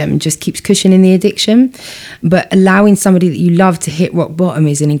enable them just keeps cushioning the addiction. But allowing somebody that you love to hit rock bottom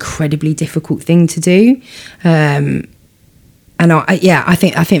is an incredibly difficult thing to do. And I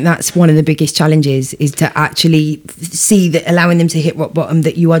think that's one of the biggest challenges, is to actually see that allowing them to hit rock bottom,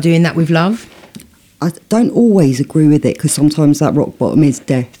 that you are doing that with love. I don't always agree with it, because sometimes that rock bottom is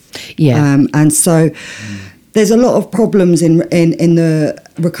death. And so there's a lot of problems in the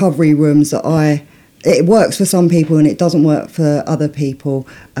recovery rooms that it works for some people and it doesn't work for other people.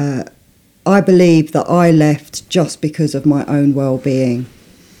 I believe that I left just because of my own well-being.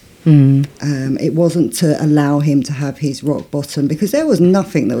 It wasn't to allow him to have his rock bottom, because there was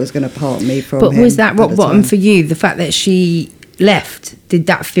nothing that was going to part me from him. But was that rock bottom for you? The fact that she left, did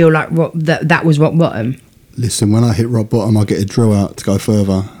that feel like that was rock bottom? Listen, when I hit rock bottom, I get a drill out to go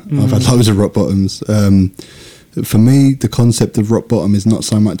further. I've had loads of rock bottoms. For me, the concept of rock bottom is not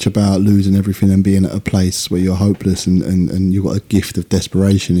so much about losing everything and being at a place where you're hopeless and you've got a gift of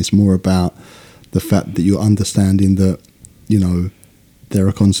desperation. It's more about the fact that you're understanding that, you know, there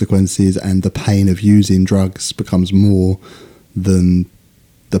are consequences, and the pain of using drugs becomes more than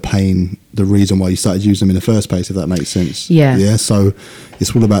the pain, the reason why you started using them in the first place, if that makes sense. Yeah. So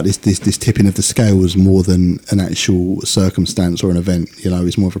it's all about this tipping of the scales more than an actual circumstance or an event. You know,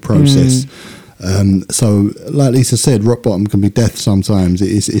 it's more of a process. So, like Lisa said, rock bottom can be death sometimes.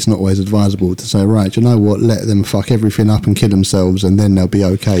 It's not always advisable to say, right, you know what, let them fuck everything up and kill themselves and then they'll be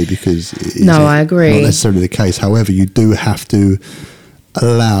okay, because I agree. Not necessarily the case. However, you do have to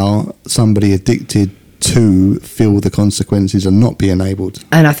allow somebody addicted to feel the consequences and not be enabled.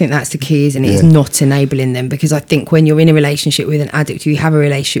 And I think that's the key, isn't it? It's not enabling them, because I think when you're in a relationship with an addict, you have a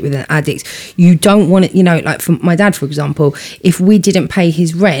relationship with an addict, you don't want it, you know, like for my dad, for example, if we didn't pay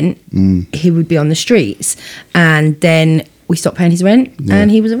his rent, he would be on the streets, and then we stopped paying his rent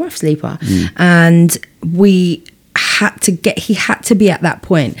and he was a rough sleeper. And he had to be at that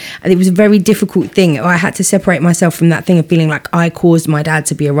point, and it was a very difficult thing. I had to separate myself from that thing of feeling like I caused my dad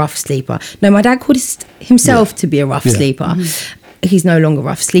to be a rough sleeper. No, my dad caused himself to be a rough sleeper. He's no longer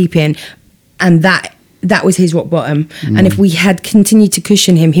rough sleeping, and that was his rock bottom. And if we had continued to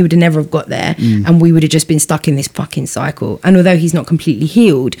cushion him, he would have never have got there, and we would have just been stuck in this fucking cycle. And although he's not completely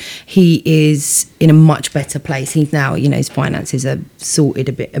healed, he is in a much better place. He's now, you know, his finances are sorted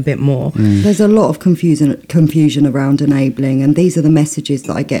a bit more. There's a lot of confusion around enabling, and these are the messages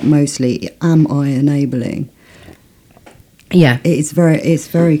that I get mostly. Am I enabling? Yeah, it's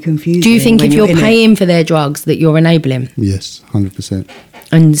very confusing. Do you think if you're paying for their drugs that you're enabling? Yes, 100%.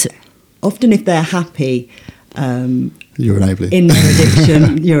 And often, if they're happy, you're enabling. In their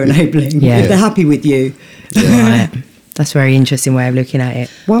addiction, you're enabling. If they're happy with you. Right. That's a very interesting way of looking at it.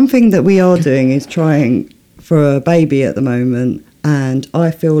 One thing that we are doing is trying for a baby at the moment, and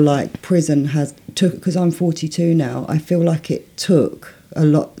I feel like prison because I'm 42 now, I feel like it took a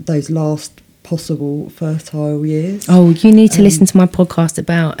lot, those last possible fertile years. Oh, you need to listen to my podcast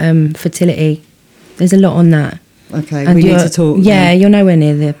about fertility. There's a lot on that. Okay, and we need to talk. Yeah, then. You're nowhere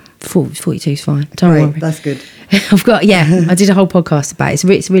near the 42 is fine. Don't worry. That's good. I did a whole podcast about it.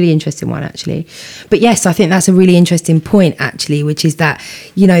 It's a really interesting one, actually. But yes, I think that's a really interesting point, actually, which is that,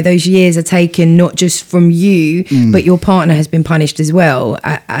 you know, those years are taken not just from you, but your partner has been punished as well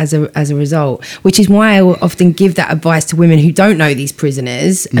as a result, which is why I will often give that advice to women who don't know these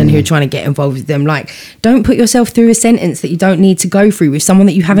prisoners and who are trying to get involved with them. Like, don't put yourself through a sentence that you don't need to go through with someone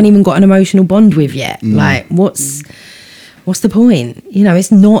that you haven't even got an emotional bond with yet. Like, what's the point? You know,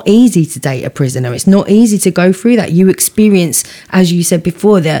 it's not easy to date a prisoner. It's not easy to go through that. You experience, as you said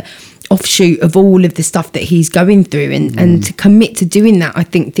before, the offshoot of all of the stuff that he's going through, and to commit to doing that, I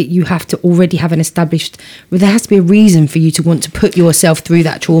think that you have to already have an established, well, there has to be a reason for you to want to put yourself through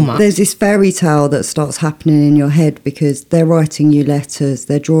that trauma. There's this fairy tale that starts happening in your head because they're writing you letters,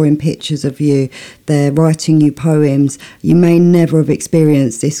 they're drawing pictures of you, they're writing you poems. You may never have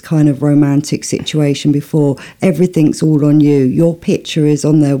experienced this kind of romantic situation before. Everything's all on you. Your picture is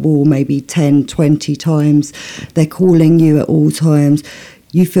on their wall maybe 10, 20 times. They're calling you at all times.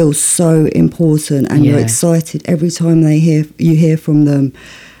 You feel so important, and you're excited every time you hear from them.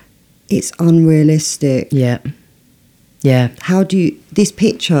 It's unrealistic. Yeah. How do you? This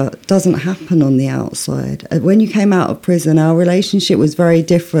picture doesn't happen on the outside. When you came out of prison, our relationship was very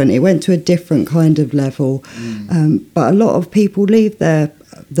different. It went to a different kind of level. But a lot of people leave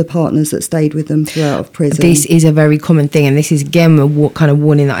the partners that stayed with them throughout of prison. This is a very common thing, and this is again what kind of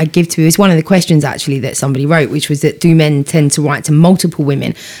warning that I give to. It's one of the questions actually that somebody wrote, which was that do men tend to write to multiple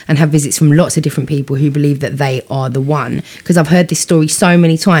women and have visits from lots of different people who believe that they are the one? Because I've heard this story so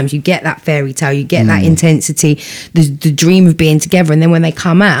many times. You get that fairy tale, you get that intensity, the dream of being together, and then when they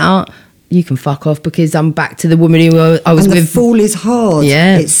come out, you can fuck off because I'm back to the woman who I was with. And the with. fall is hard.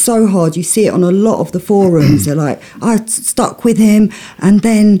 Yeah. It's so hard. You see it on a lot of the forums. They're like, I stuck with him, and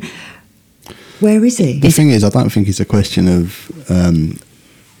then where is he? The thing is, I don't think it's a question of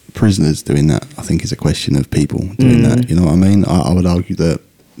prisoners doing that. I think it's a question of people doing that. You know what I mean? I would argue that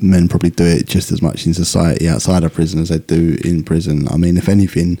men probably do it just as much in society outside of prison as they do in prison. I mean, if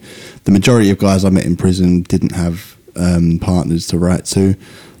anything, the majority of guys I met in prison didn't have partners to write to.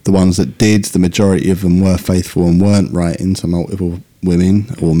 The ones that did, the majority of them were faithful and weren't writing to multiple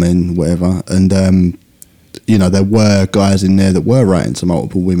women or men, whatever. And, you know, there were guys in there that were writing to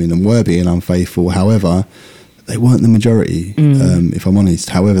multiple women and were being unfaithful. However, they weren't the majority, if I'm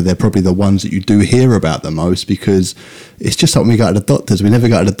honest. However, they're probably the ones that you do hear about the most, because it's just like when we go to the doctors. We never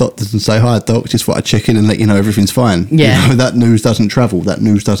go to the doctors and say, hi, doc, just thought I'd check in and let you know everything's fine. Yeah. You know, that news doesn't travel. That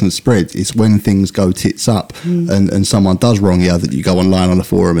news doesn't spread. It's when things go tits up and someone does wrong you that you go online on the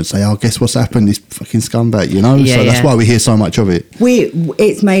forum and say, oh, guess what's happened? This fucking scumbag, you know? Yeah, so that's why we hear so much of it.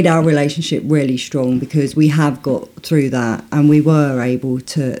 It's made our relationship really strong because we have got through that, and we were able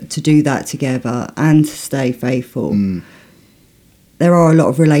to do that together and stay faithful. There are a lot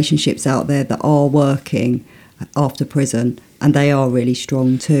of relationships out there that are working after prison, and they are really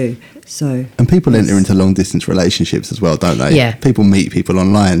strong too. So, and people enter into long distance relationships as well, don't they? Yeah. People meet people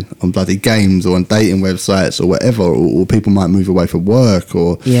online on bloody games or on dating websites or whatever, or people might move away for work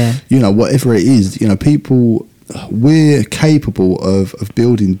or, you know, whatever it is. You know, people, we're capable of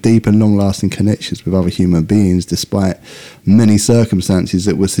building deep and long-lasting connections with other human beings despite many circumstances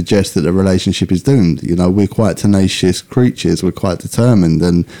that would suggest that the relationship is doomed. You know, we're quite tenacious creatures, we're quite determined,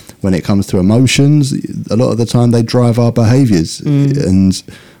 and when it comes to emotions, a lot of the time they drive our behaviours. And,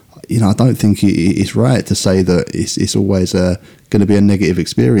 you know, I don't think it's right to say that it's always going to be a negative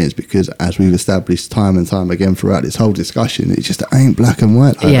experience, because as we've established time and time again throughout this whole discussion, it just ain't black and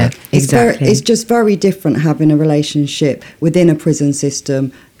white like that. Exactly. It's just very different having a relationship within a prison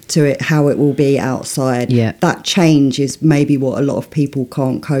system to how it will be outside. Yeah. That change is maybe what a lot of people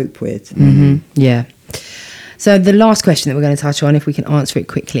can't cope with. Yeah. So the last question that we're going to touch on, if we can answer it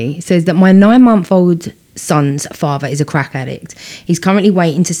quickly, it says that my 9-month-old son's father is a crack addict. He's currently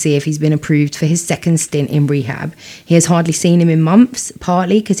waiting to see if he's been approved for his second stint in rehab. He has hardly seen him in months,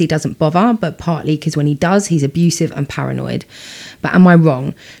 partly because he doesn't bother, but partly because when he does, he's abusive and paranoid. But am I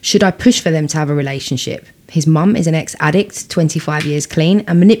wrong? Should I push for them to have a relationship? His mum is an ex-addict, 25 years clean,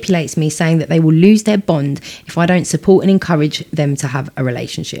 and manipulates me, saying that they will lose their bond if I don't support and encourage them to have a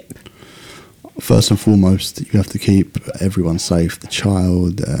relationship. First and foremost, you have to keep everyone safe, the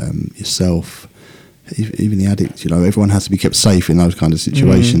child, yourself, even the addict. You know, everyone has to be kept safe in those kind of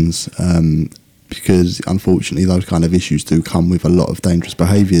situations, because unfortunately those kind of issues do come with a lot of dangerous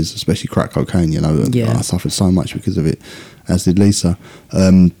behaviours, especially crack cocaine. You know, I suffered so much because of it, as did Lisa.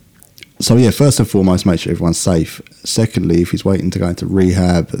 So yeah, first and foremost, make sure everyone's safe. Secondly, if he's waiting to go into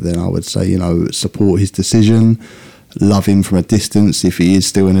rehab, then I would say, you know, support his decision. Love him from a distance if he is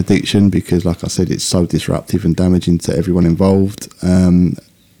still in addiction, because like I said, it's so disruptive and damaging to everyone involved.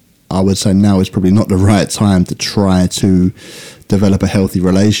 I would say now is probably not the right time to try to develop a healthy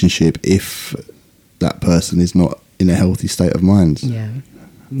relationship if that person is not in a healthy state of mind.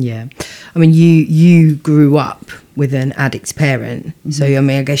 Yeah. I mean, you grew up with an addict's parent, so I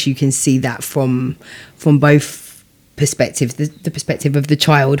mean, I guess you can see that from both perspectives, the perspective of the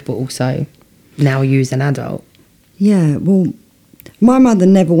child, but also now you as an adult. Yeah, well, my mother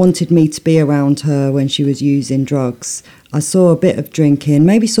never wanted me to be around her when she was using drugs. I saw a bit of drinking,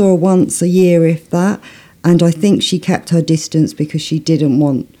 maybe saw her once a year, if that. And I think she kept her distance because she didn't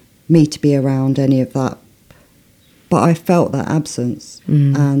want me to be around any of that. But I felt that absence,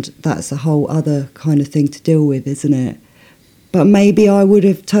 and that's a whole other kind of thing to deal with, isn't it? But maybe I would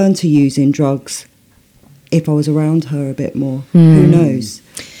have turned to using drugs if I was around her a bit more. Who knows?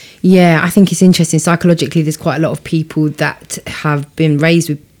 Yeah, I think it's interesting. Psychologically, there's quite a lot of people that have been raised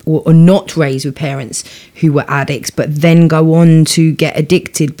with or not raised with parents who were addicts, but then go on to get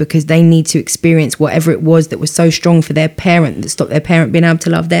addicted because they need to experience whatever it was that was so strong for their parent that stopped their parent being able to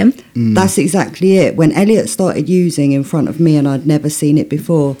love them. That's exactly it. When Elliot started using in front of me, and I'd never seen it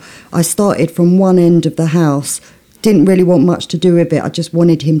before, I started from one end of the house, didn't really want much to do with it. I just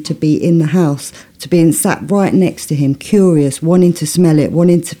wanted him to be in the house, to be sat right next to him, curious, wanting to smell it,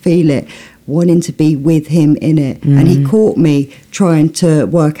 wanting to feel it, wanting to be with him in it. And he caught me trying to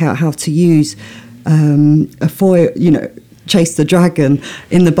work out how to use a foil, chase the dragon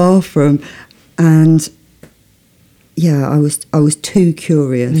in the bathroom. And yeah, I was too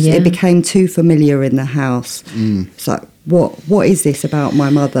curious. Yeah. It became too familiar in the house. It's like, what is this about my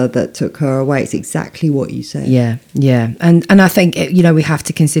mother that took her away? It's exactly what you said. Yeah. And I think, we have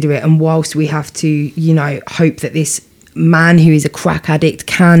to consider it. And whilst we have to, hope that this man who is a crack addict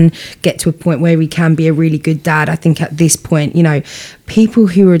can get to a point where he can be a really good dad, I think at this point, people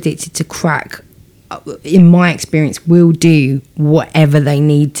who are addicted to crack, in my experience, will do whatever they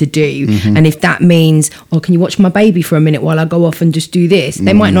need to do. And if that means, can you watch my baby for a minute while I go off and just do this?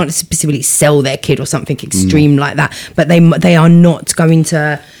 They might not specifically sell their kid or something extreme like that, but they are not going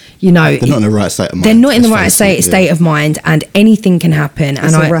to, they're not in the right state of mind. They're not in the right state of mind, and anything can happen.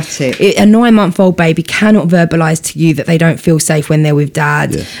 It's erratic. A 9-month-old baby cannot verbalise to you that they don't feel safe when they're with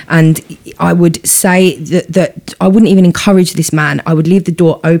dad. Yeah. And I would say that I wouldn't even encourage this man. I would leave the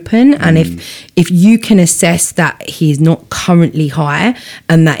door open, and if you can assess that he is not currently high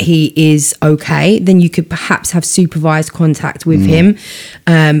and that he is okay, then you could perhaps have supervised contact with him.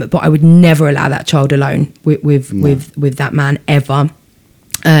 But I would never allow that child alone with that man ever.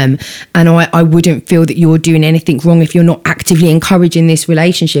 And I wouldn't feel that you're doing anything wrong if you're not actively encouraging this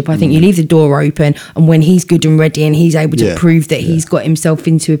relationship. I think you leave the door open, and when he's good and ready and he's able to prove that he's got himself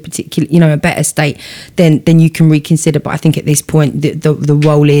into a particular, a better state, then you can reconsider. But I think at this point, the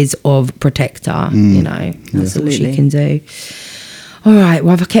role is of protector. That's all she can do. All right,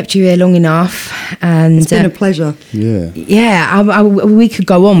 well, I've kept you here long enough. And it's been a pleasure. Yeah, we could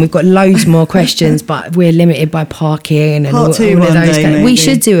go on. We've got loads more questions, but we're limited by parking and part two all of those one day, we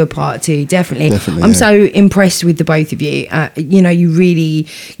should do a part 2, definitely. I'm so impressed with the both of you.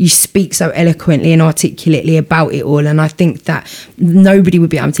 You speak so eloquently and articulately about it all, and I think that nobody would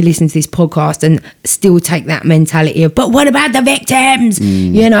be able to listen to this podcast and still take that mentality of, but what about the victims?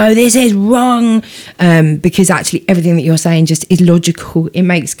 This is wrong. Because actually everything that you're saying just is logical. It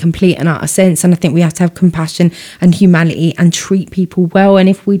makes complete and utter sense, and I think we have to have compassion and humanity and treat people well. And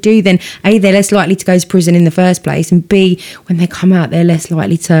if we do, then A, they're less likely to go to prison in the first place, and B, when they come out, they're less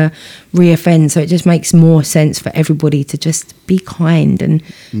likely to reoffend. So it just makes more sense for everybody to just be kind and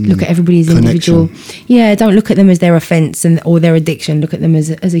look at everybody as individual. Don't look at them as their offence or their addiction. Look at them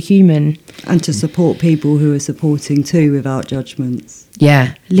as a human, and to support people who are supporting too without judgments.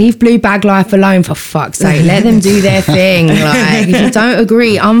 Leave Blue Bag Life alone, for fuck's sake. Let them do their thing. Like, if you don't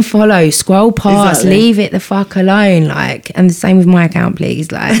agree, unfollow, scroll past, leave it the fuck alone. Like, and the same with my account,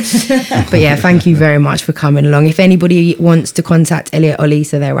 please. Like, but thank you very much for coming along. If anybody wants to contact Elliot or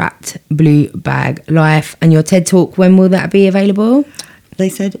Lisa, they're at Blue Bag Life. And your TED Talk, when will that be available? They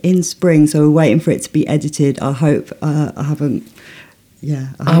said in spring, so we're waiting for it to be edited. I hope I haven't.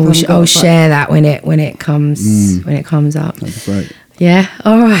 I'll share that when it comes up. That's great.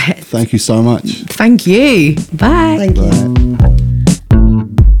 All right. Thank you so much. Thank you. Bye. Thank you.